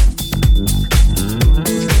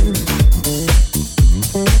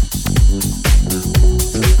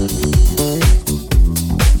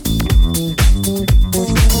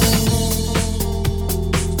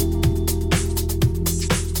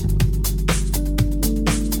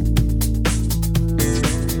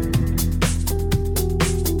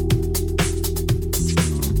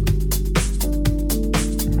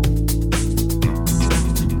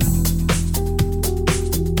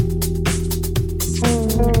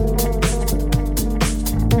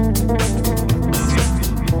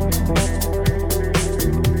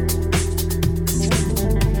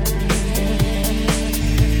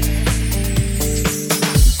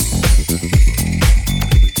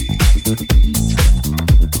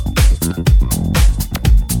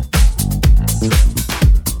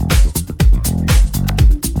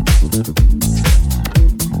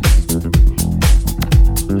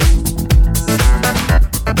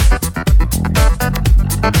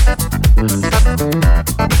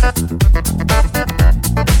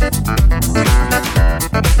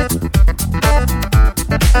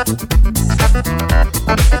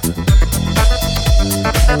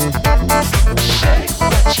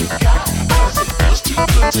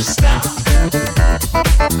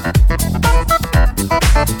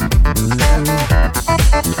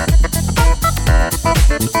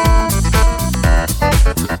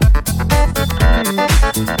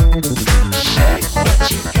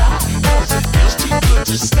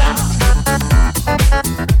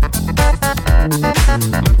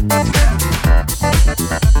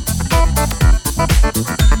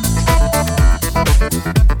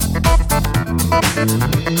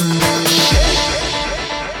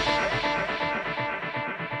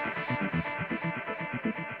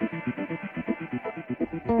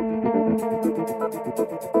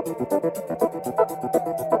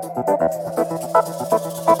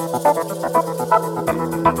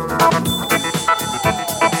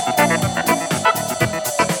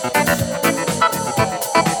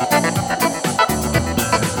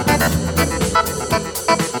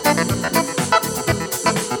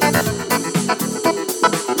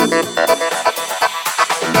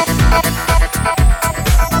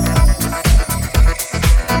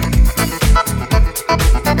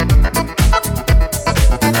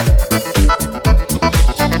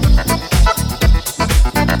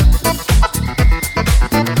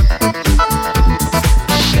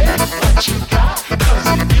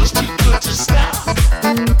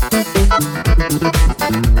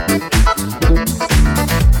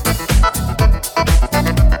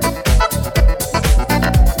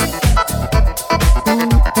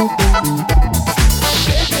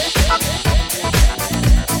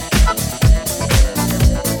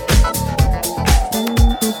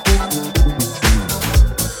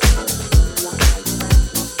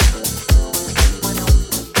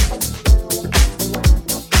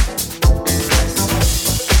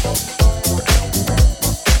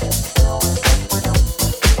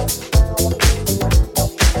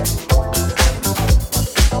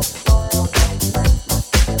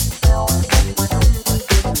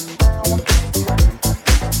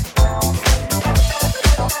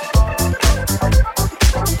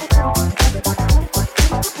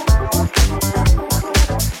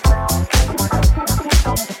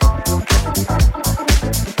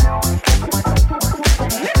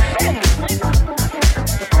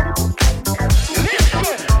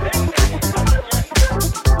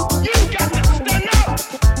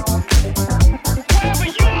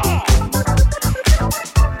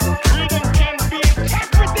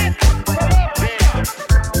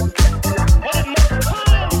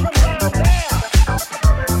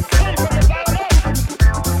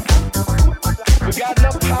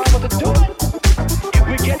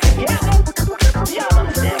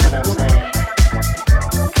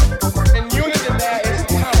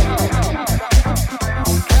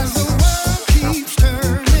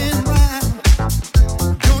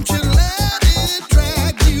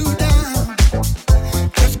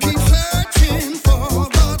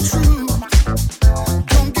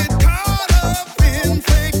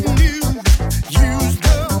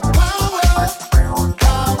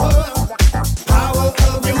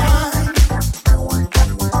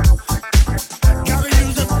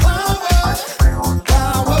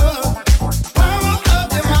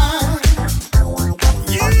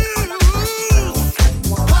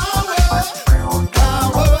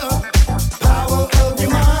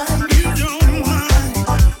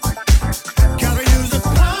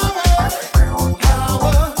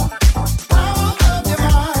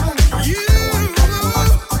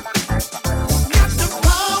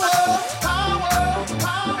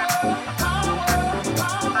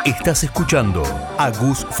 Estás escuchando a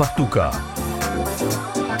Gus Fastuca.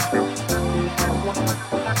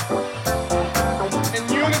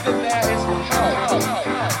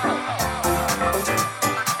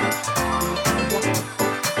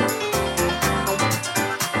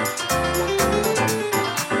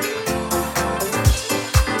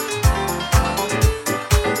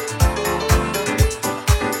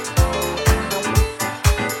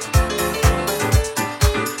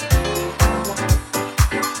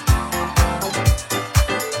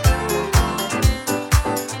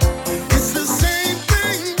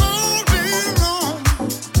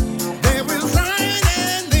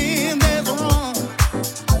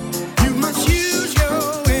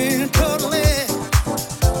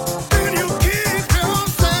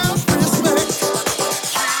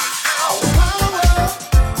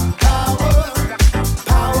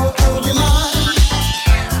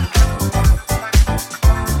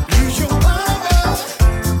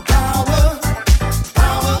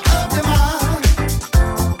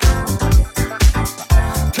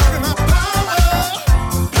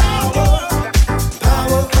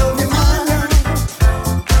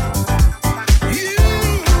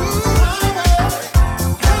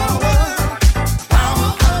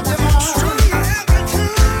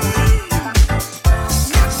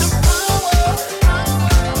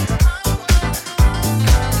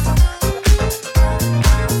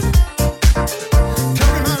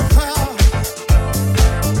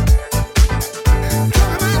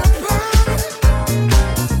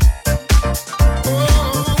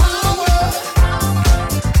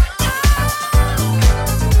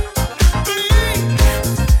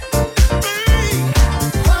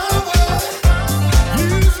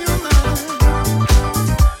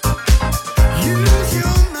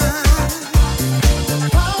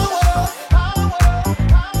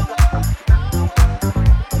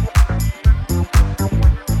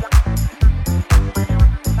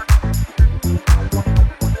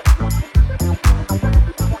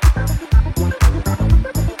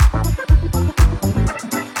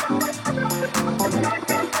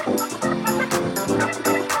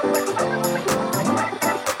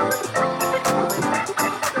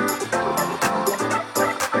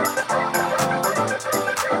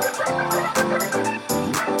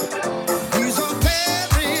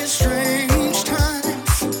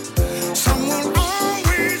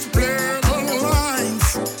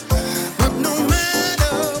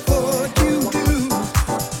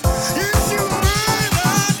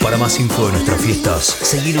 Para más info de nuestras fiestas,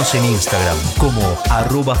 seguinos en Instagram como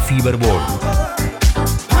 @Feverball.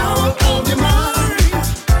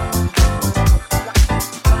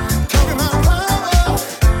 Talking about power.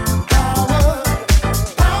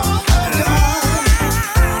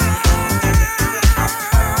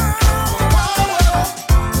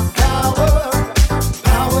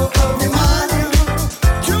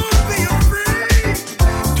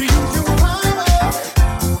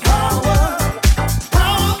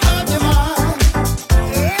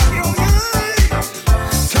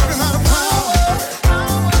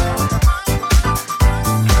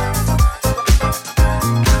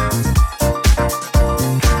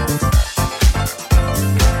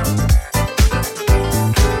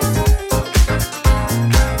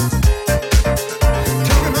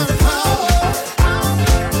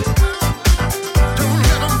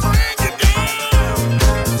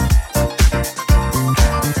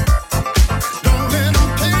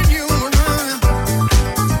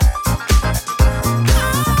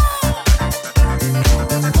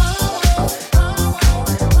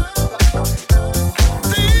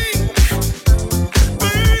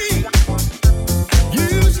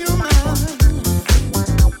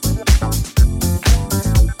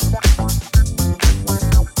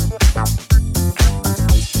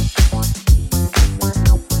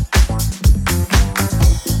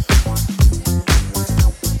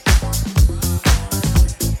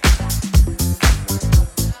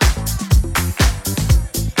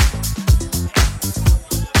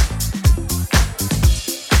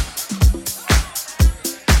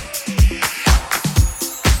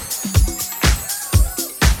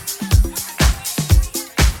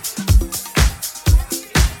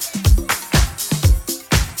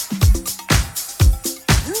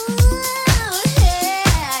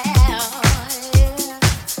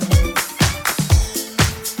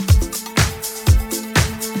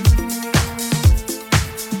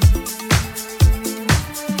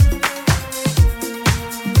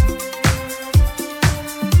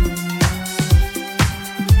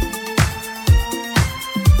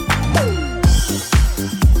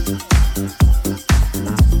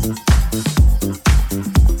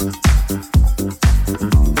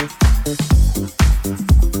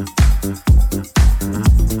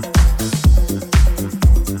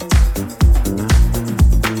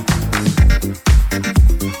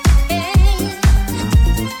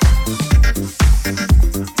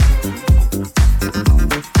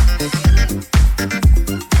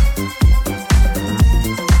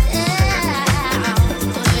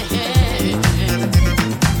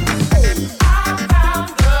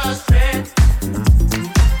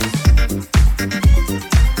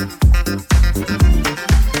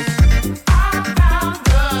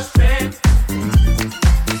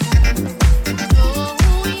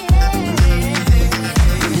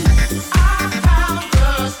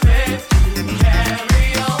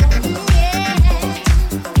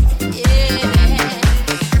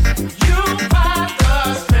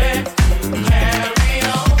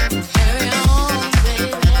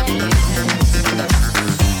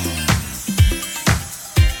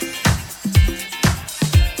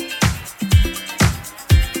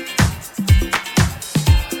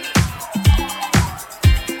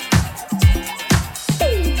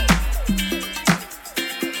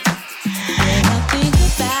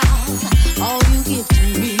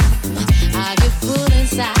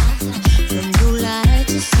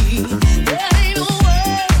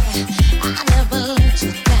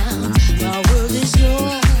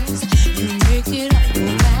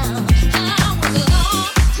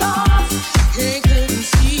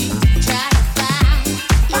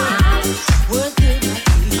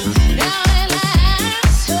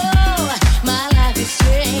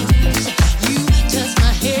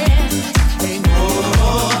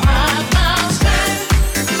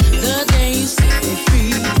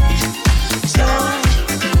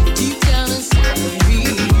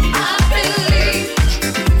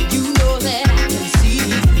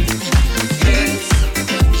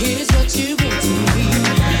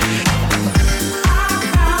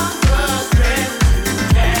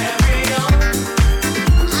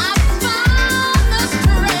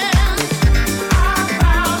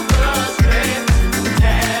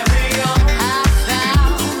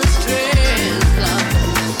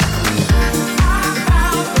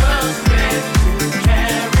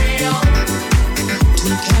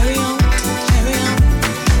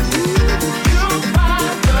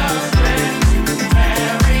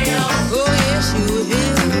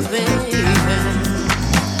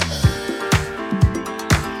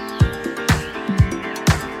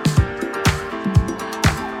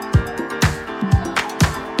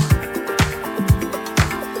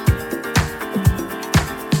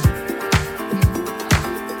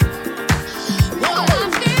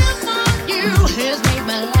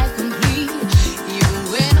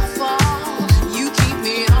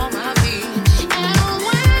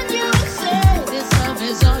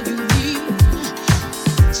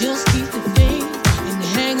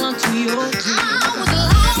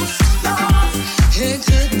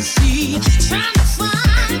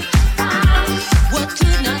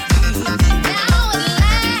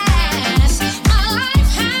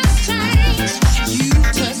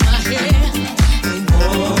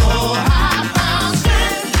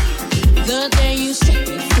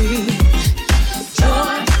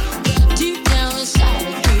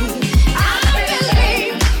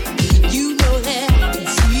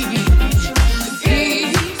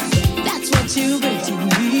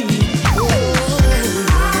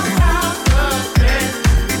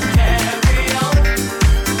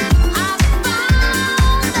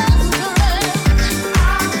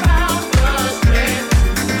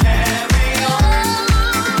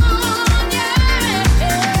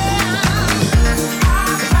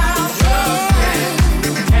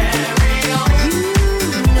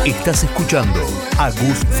 Estás escuchando a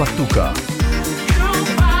Gus Fastuca.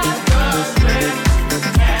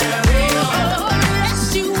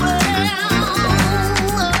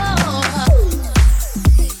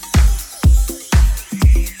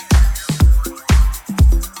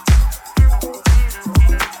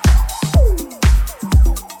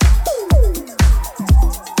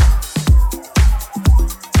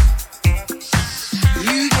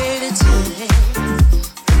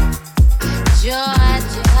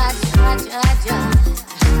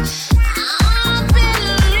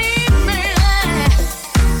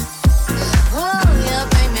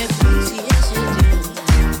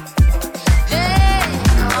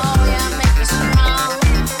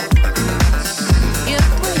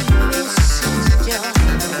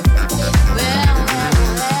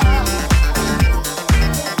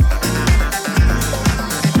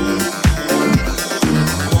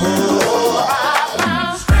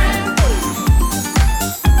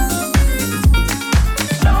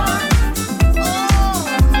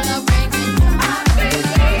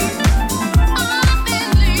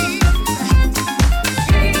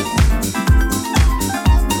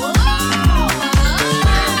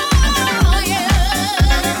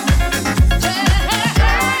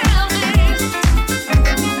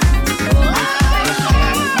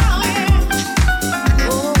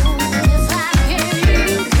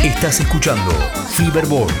 Estás escuchando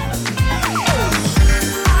Feverboy.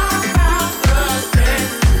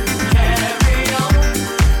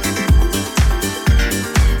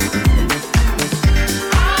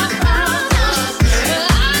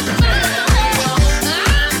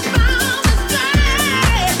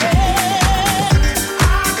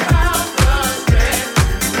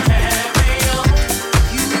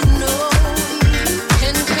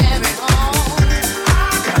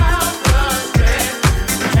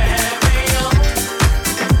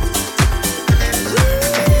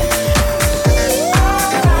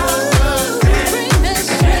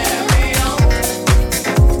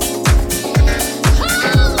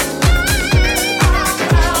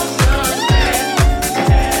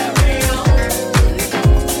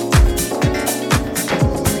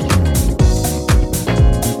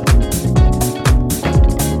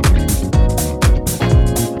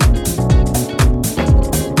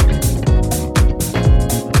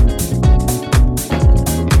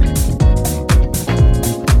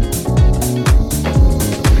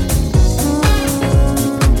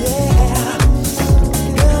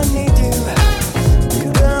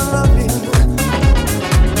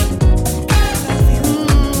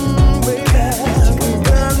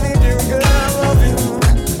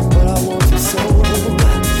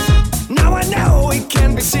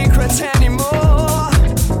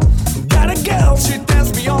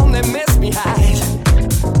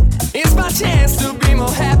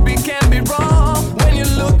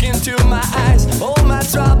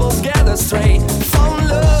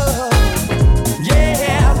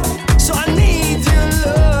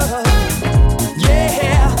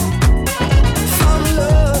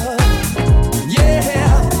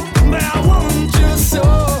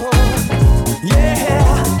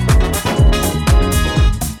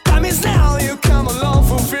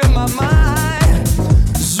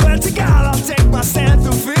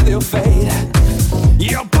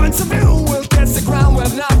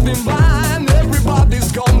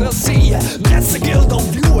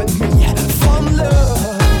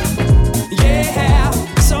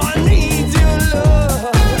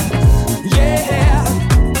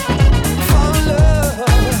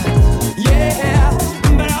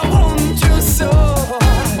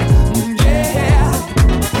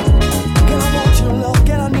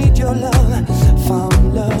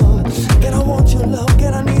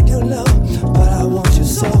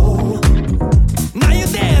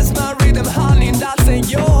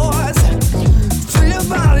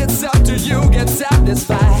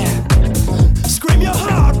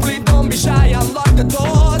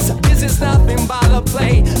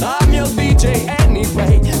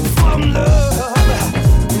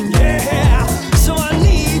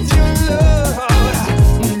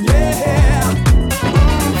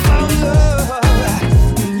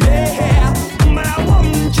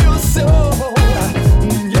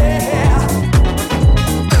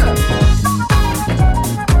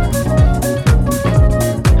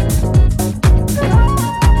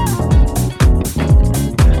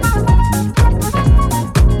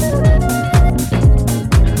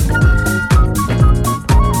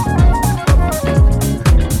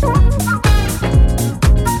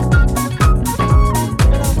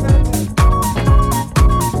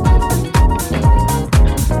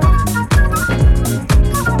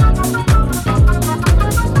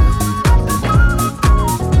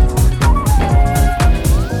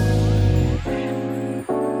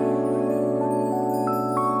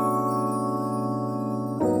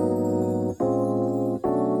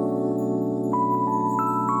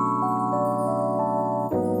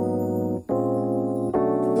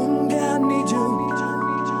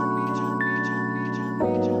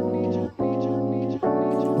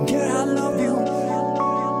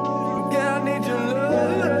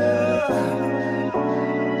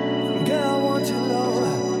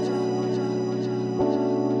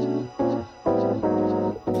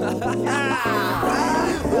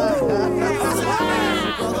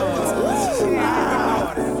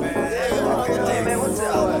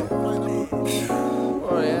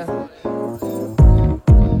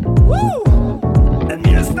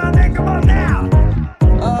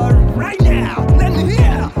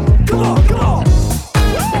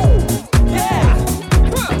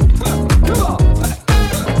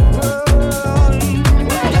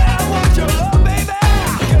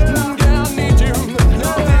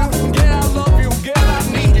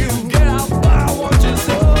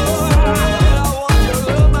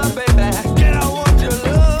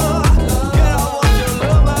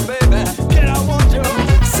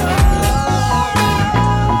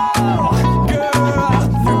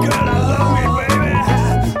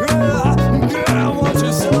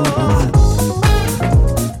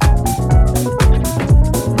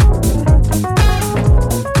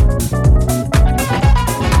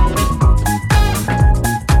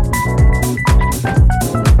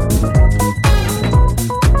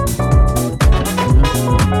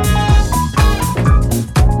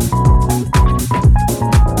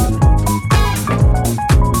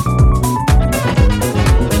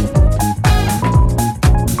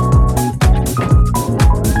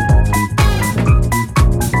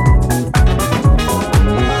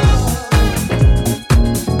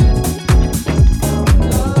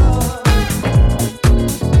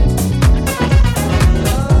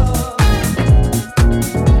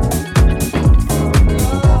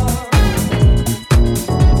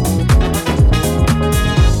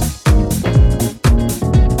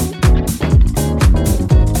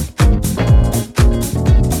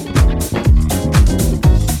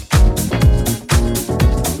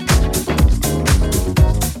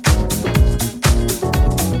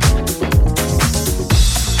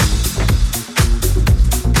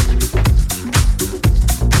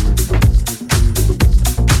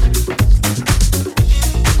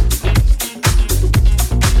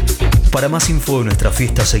 Para más info de nuestra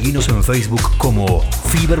fiesta, seguinos en Facebook como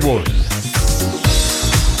Feverball.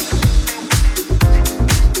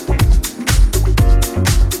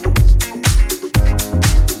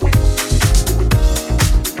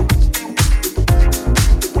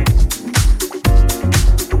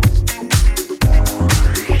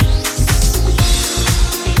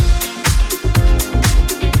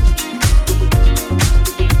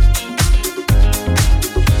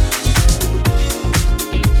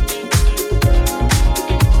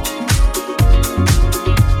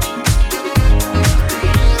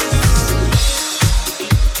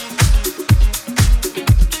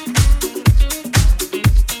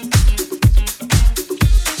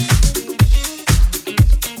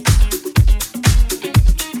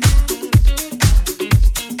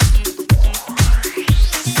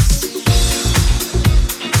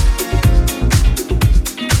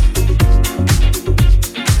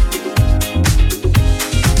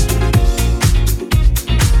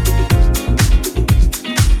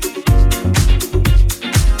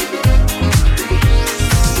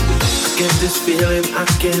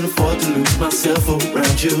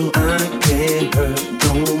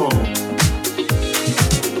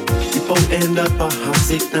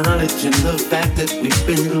 Acknowledging the fact that we've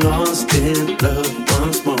been lost in love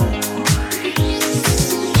once more.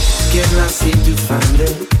 Cannot seem to find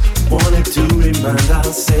it. Wanted to remind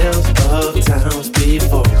ourselves of times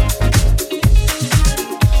before.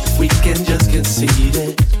 If we can just concede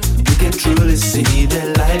it, we can truly see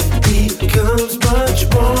that life becomes much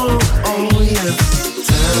more. Oh yeah,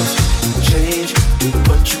 times change.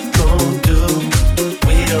 What you gonna do?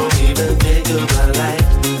 We don't even think about life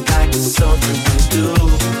like it's something we do.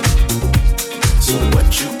 So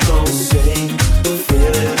what you gon' say?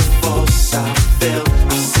 Feel it force I felt.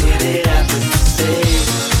 I said it happened today.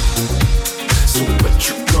 So what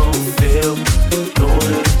you gon' feel?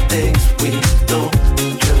 Knowing the things we don't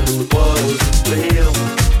just was real.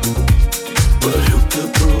 But who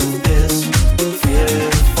could prove this? Feel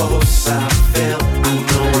it force I felt. I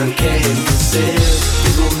know I can't resist. We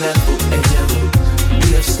gon' last forever. We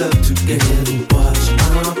have stuck together. Watch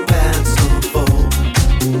our paths unfold.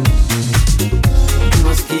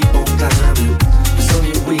 Keep on climbing, 'cause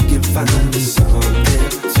only we can find something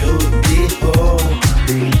to behold.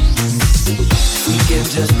 We can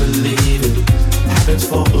just believe it happens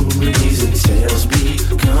for a reason. Tales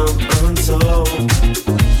become untold.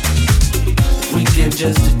 We can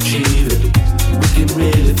just achieve it. We can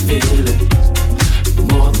really feel it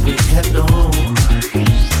more than we have known.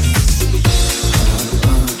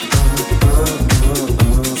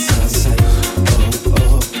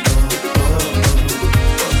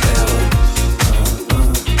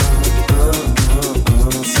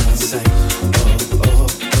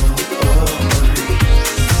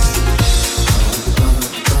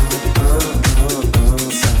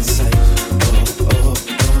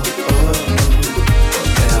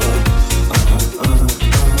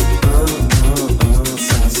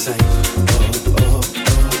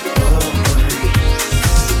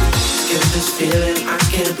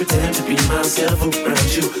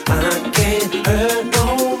 Around you, I can't hurt no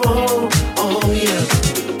more. Oh yeah,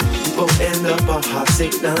 we both end up our hearts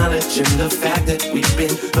acknowledging the fact that we've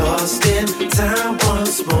been lost in time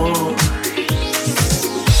once more.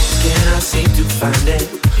 Can I seem to find it?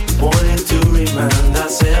 Wanting to remind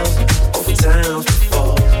ourselves of times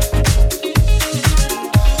before.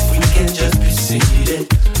 We can just be seated.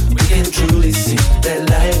 We can truly see that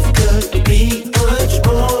life could be much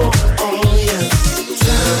more. Oh yeah,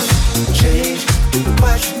 times change.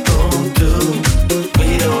 What you gon' do?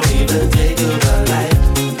 We don't even think about life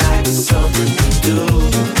like it's something we do.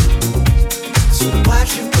 So what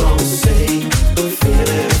you gon' say? Feel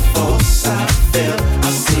it force I felt.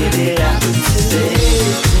 I see it happen today.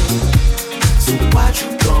 So what you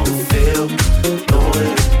gon' feel?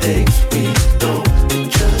 Knowing the things we know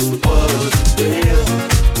just was real.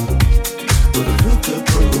 But who could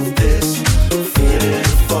prove this? Feel it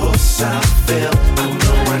force I felt. I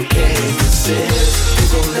know I can't resist.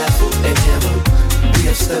 Forever, we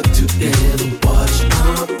are stuck together. Watch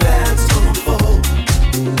our paths unfold.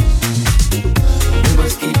 We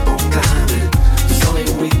must keep on climbing. 'Cause only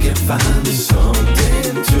we can find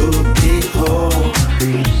something to behold.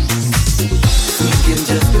 We can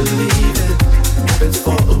just believe it happens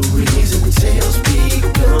for a reason. Tales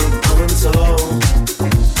become untold.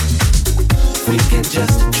 We can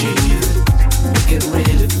just achieve it. We can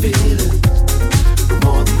really feel it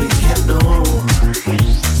more than we have known.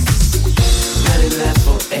 Let it last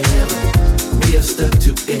forever. We are stuck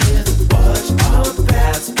together. Watch our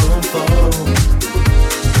paths unfold.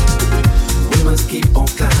 We must keep on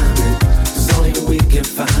climbing. 'Cause only we can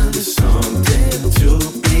find something to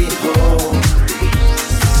behold.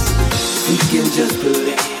 We can just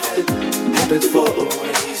believe it happens for a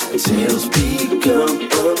reason. Tales become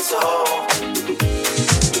untold.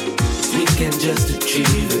 We can just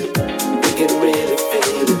achieve it. We can really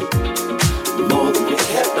feel it more than we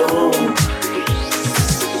have known.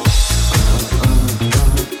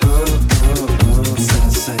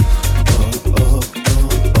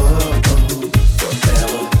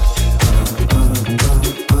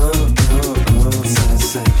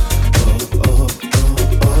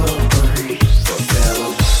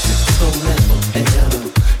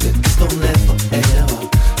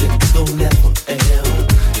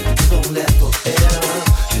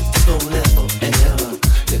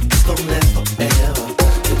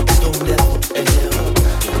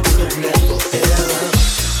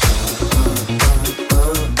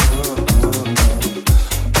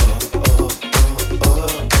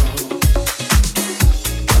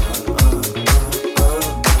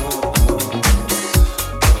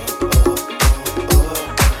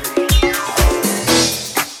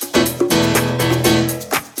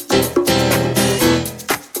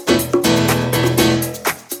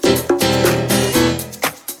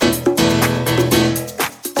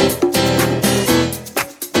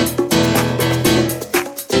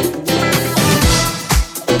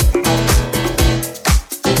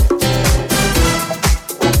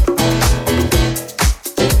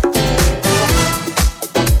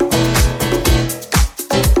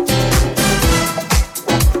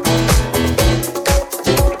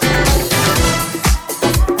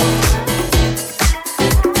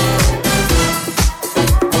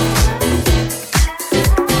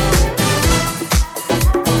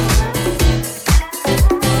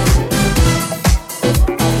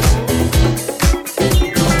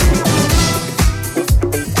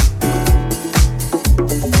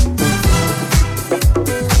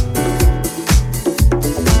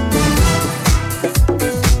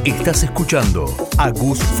 Estás escuchando a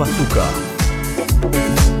Gus Fatuca.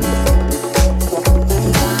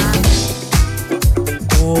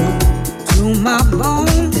 To my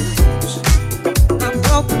bones, I'm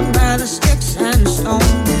broken by the sticks and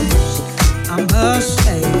stones. I must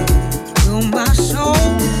say to my soul,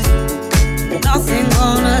 nothing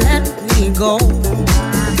gonna let me go.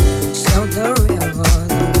 So the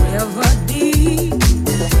river deep,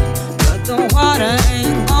 but the water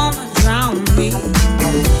ain't gonna drown me.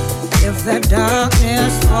 If the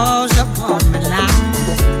darkness falls upon me now,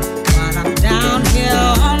 while I'm down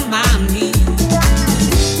here on my knees,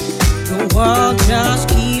 the world just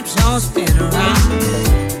keeps on spinning around.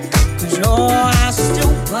 'Cause I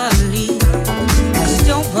still believe, I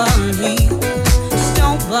still believe, I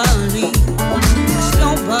still believe, I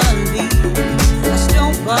still believe, I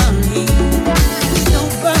still believe, I still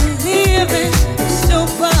believe it, I still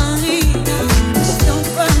believe, I still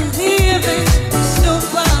believe it, I still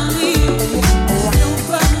believe.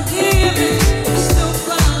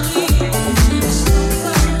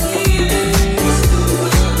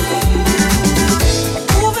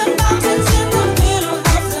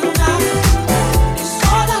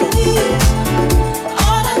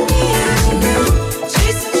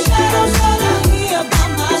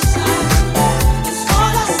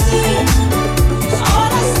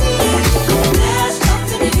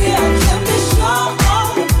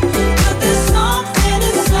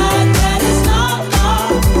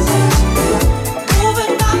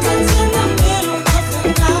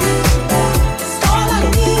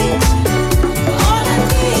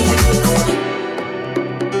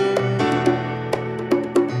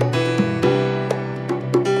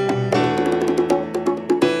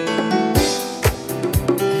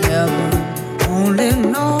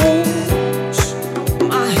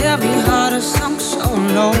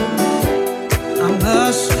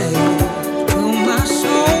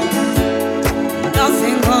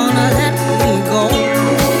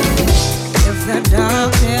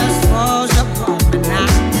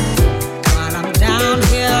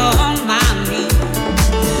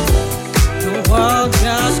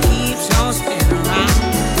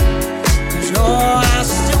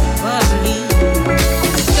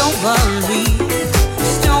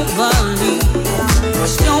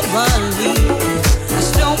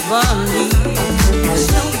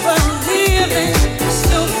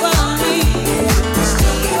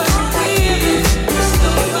 Still believe.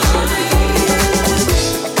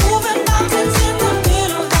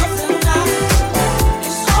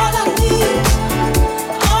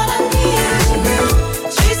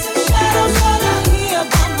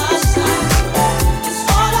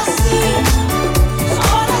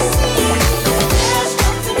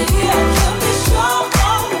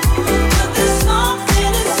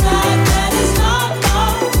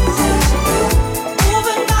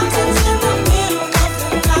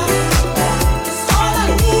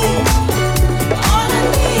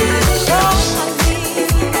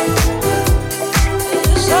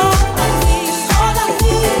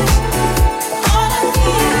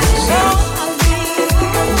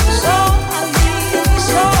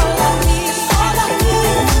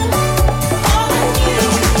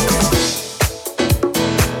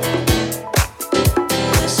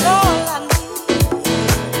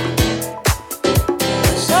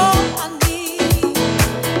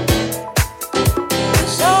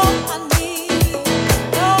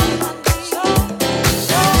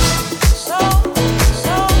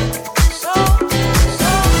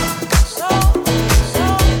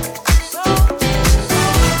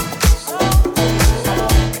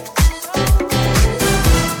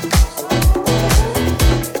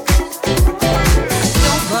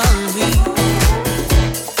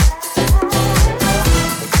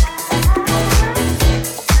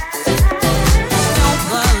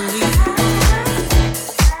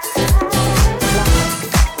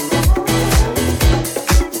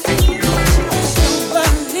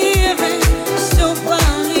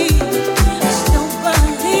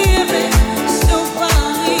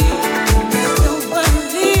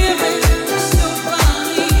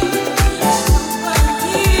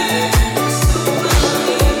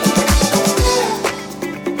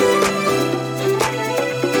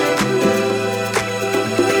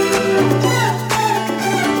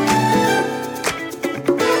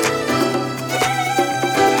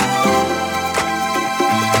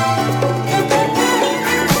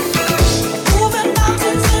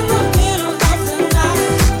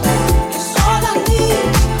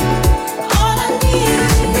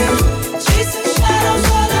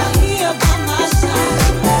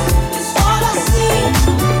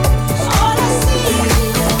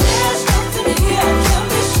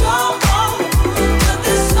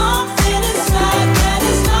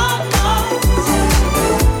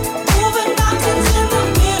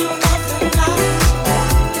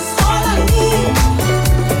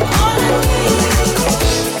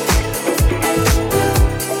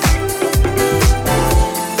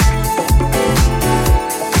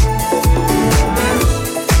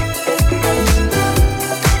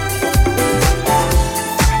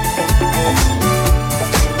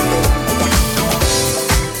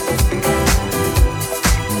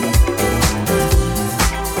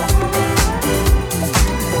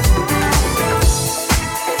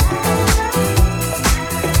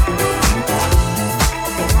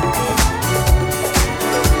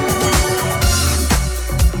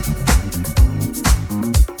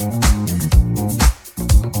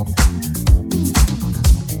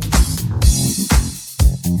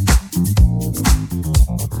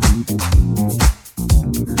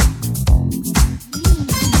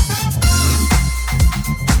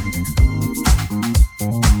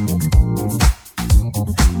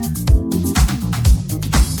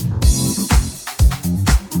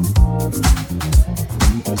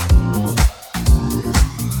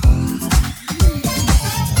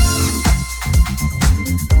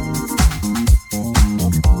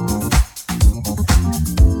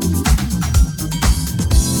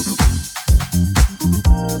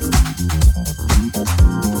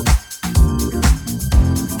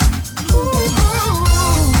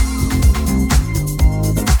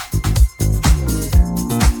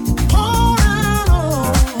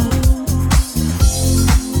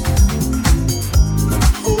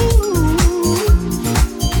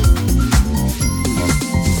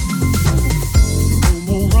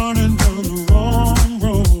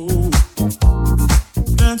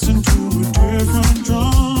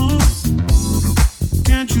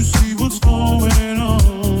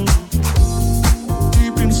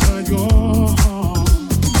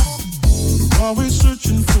 always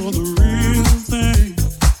searching for the real thing.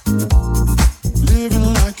 Living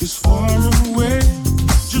like it's far away.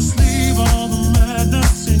 Just leave all the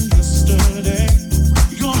madness in yesterday.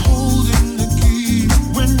 You're holding the key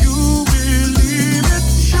when you believe it.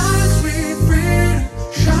 Shine, sweet freedom,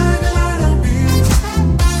 shine the light on me.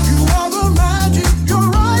 You are the magic, you're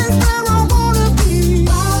right where I wanna be.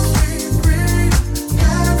 Oh, sweet freedom,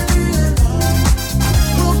 carry me along.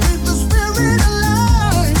 We'll keep the spirit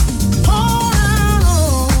alive. On and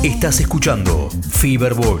on. Estás escuchando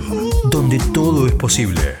Feverball, donde todo es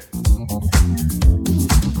posible.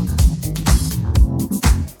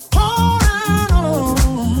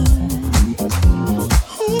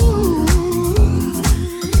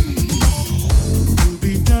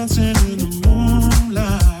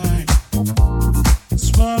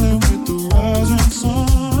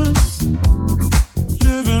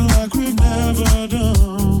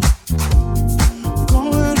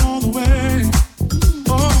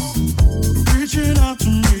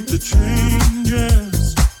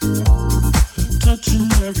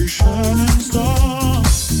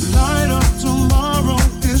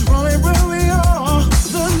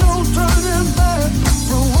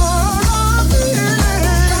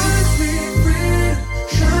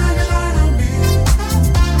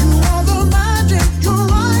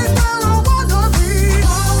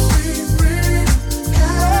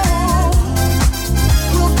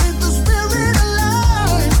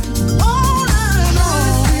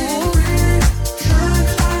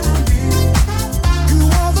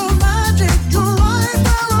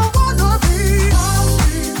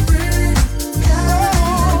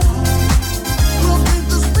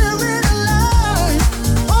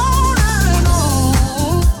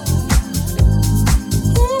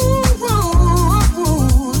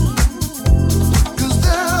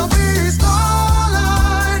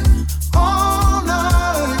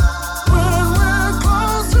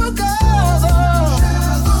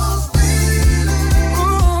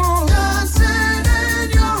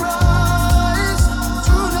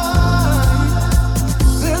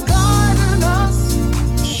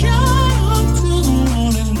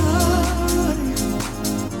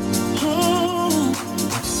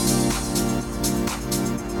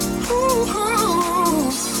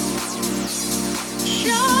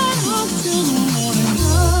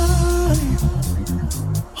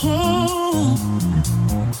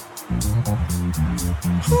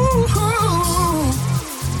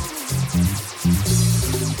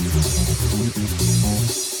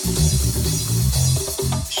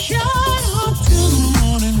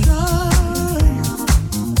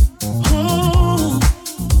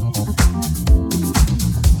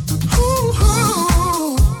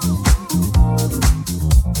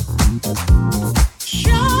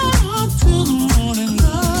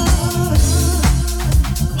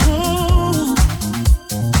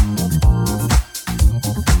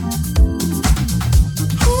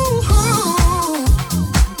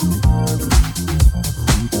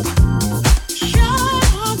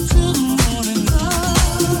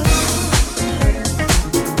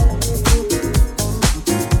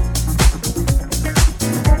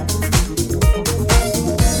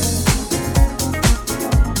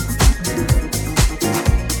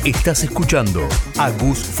 Estás escuchando a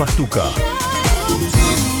Gus Fastuca.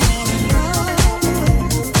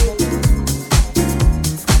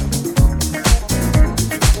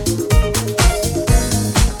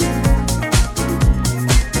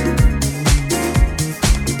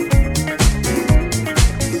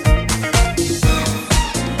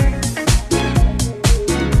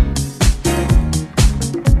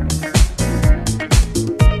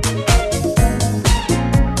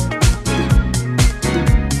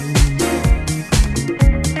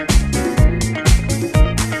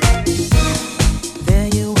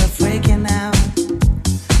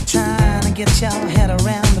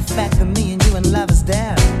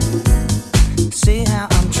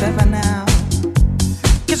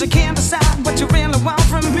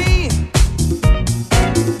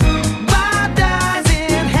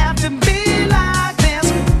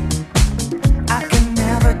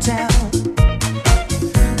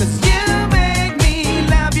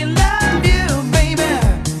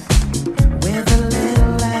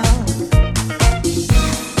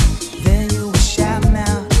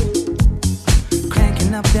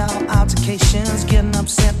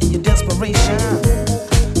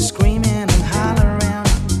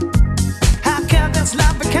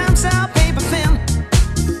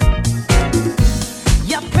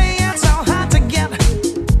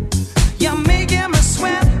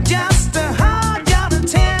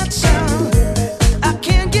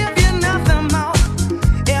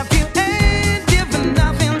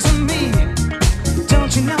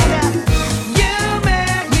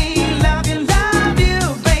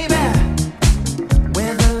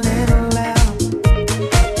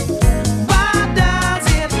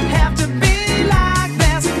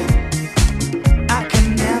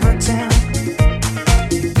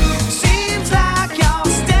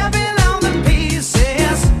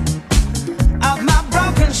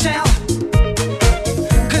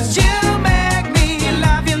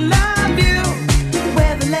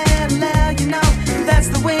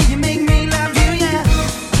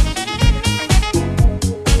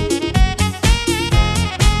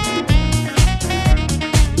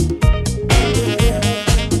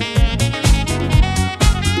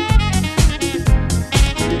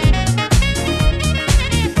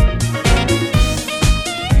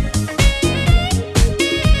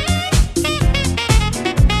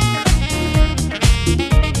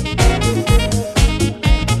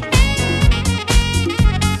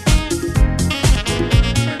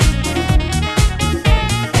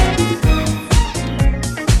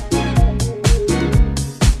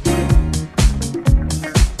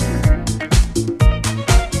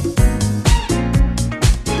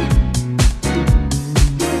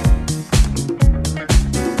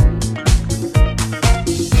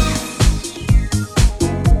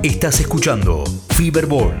 Estás escuchando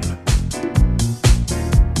Fiberball.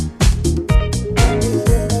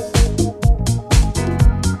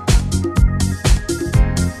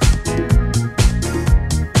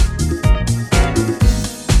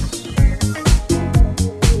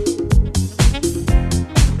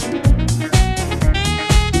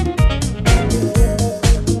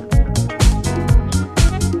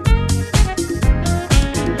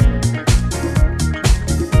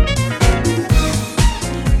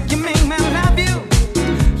 You make me love you.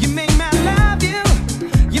 You make me love you.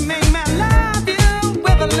 You make me love you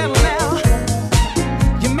with a little L.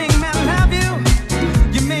 You make me love you.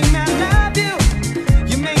 You make me love you.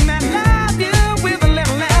 You make me love you with a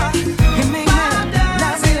little L. You make me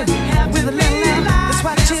love you with a little L. That's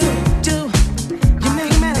what you do. You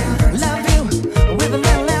make me love you with a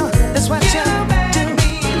little L. That's what you do.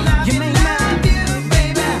 You make me love you,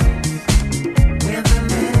 baby, with a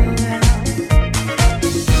little L.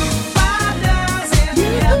 Why does it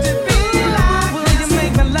have to be like this? You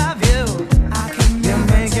make me love you. You're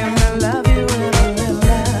making me love you with a little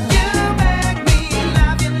love. You make me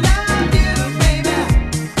love you, baby,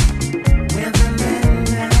 with a little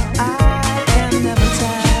love. I can never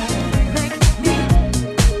tell. Make me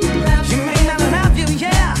love you. You make me love you,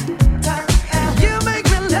 yeah. You make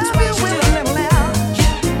me love you with a little love.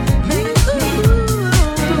 Make me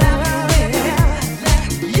love you, yeah.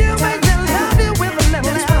 You make me love you with a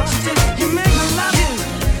little love. You make me love you.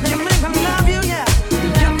 You make me love you, yeah.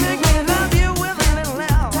 You make me love you with a little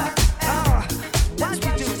love. Oh, why'd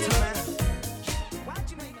you do it to me? Why'd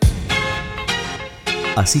you make me?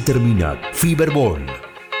 Así termina Fiberball.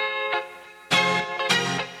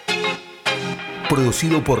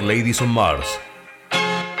 Producido por Ladies on Mars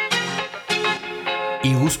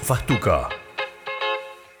y Gus Fastuca.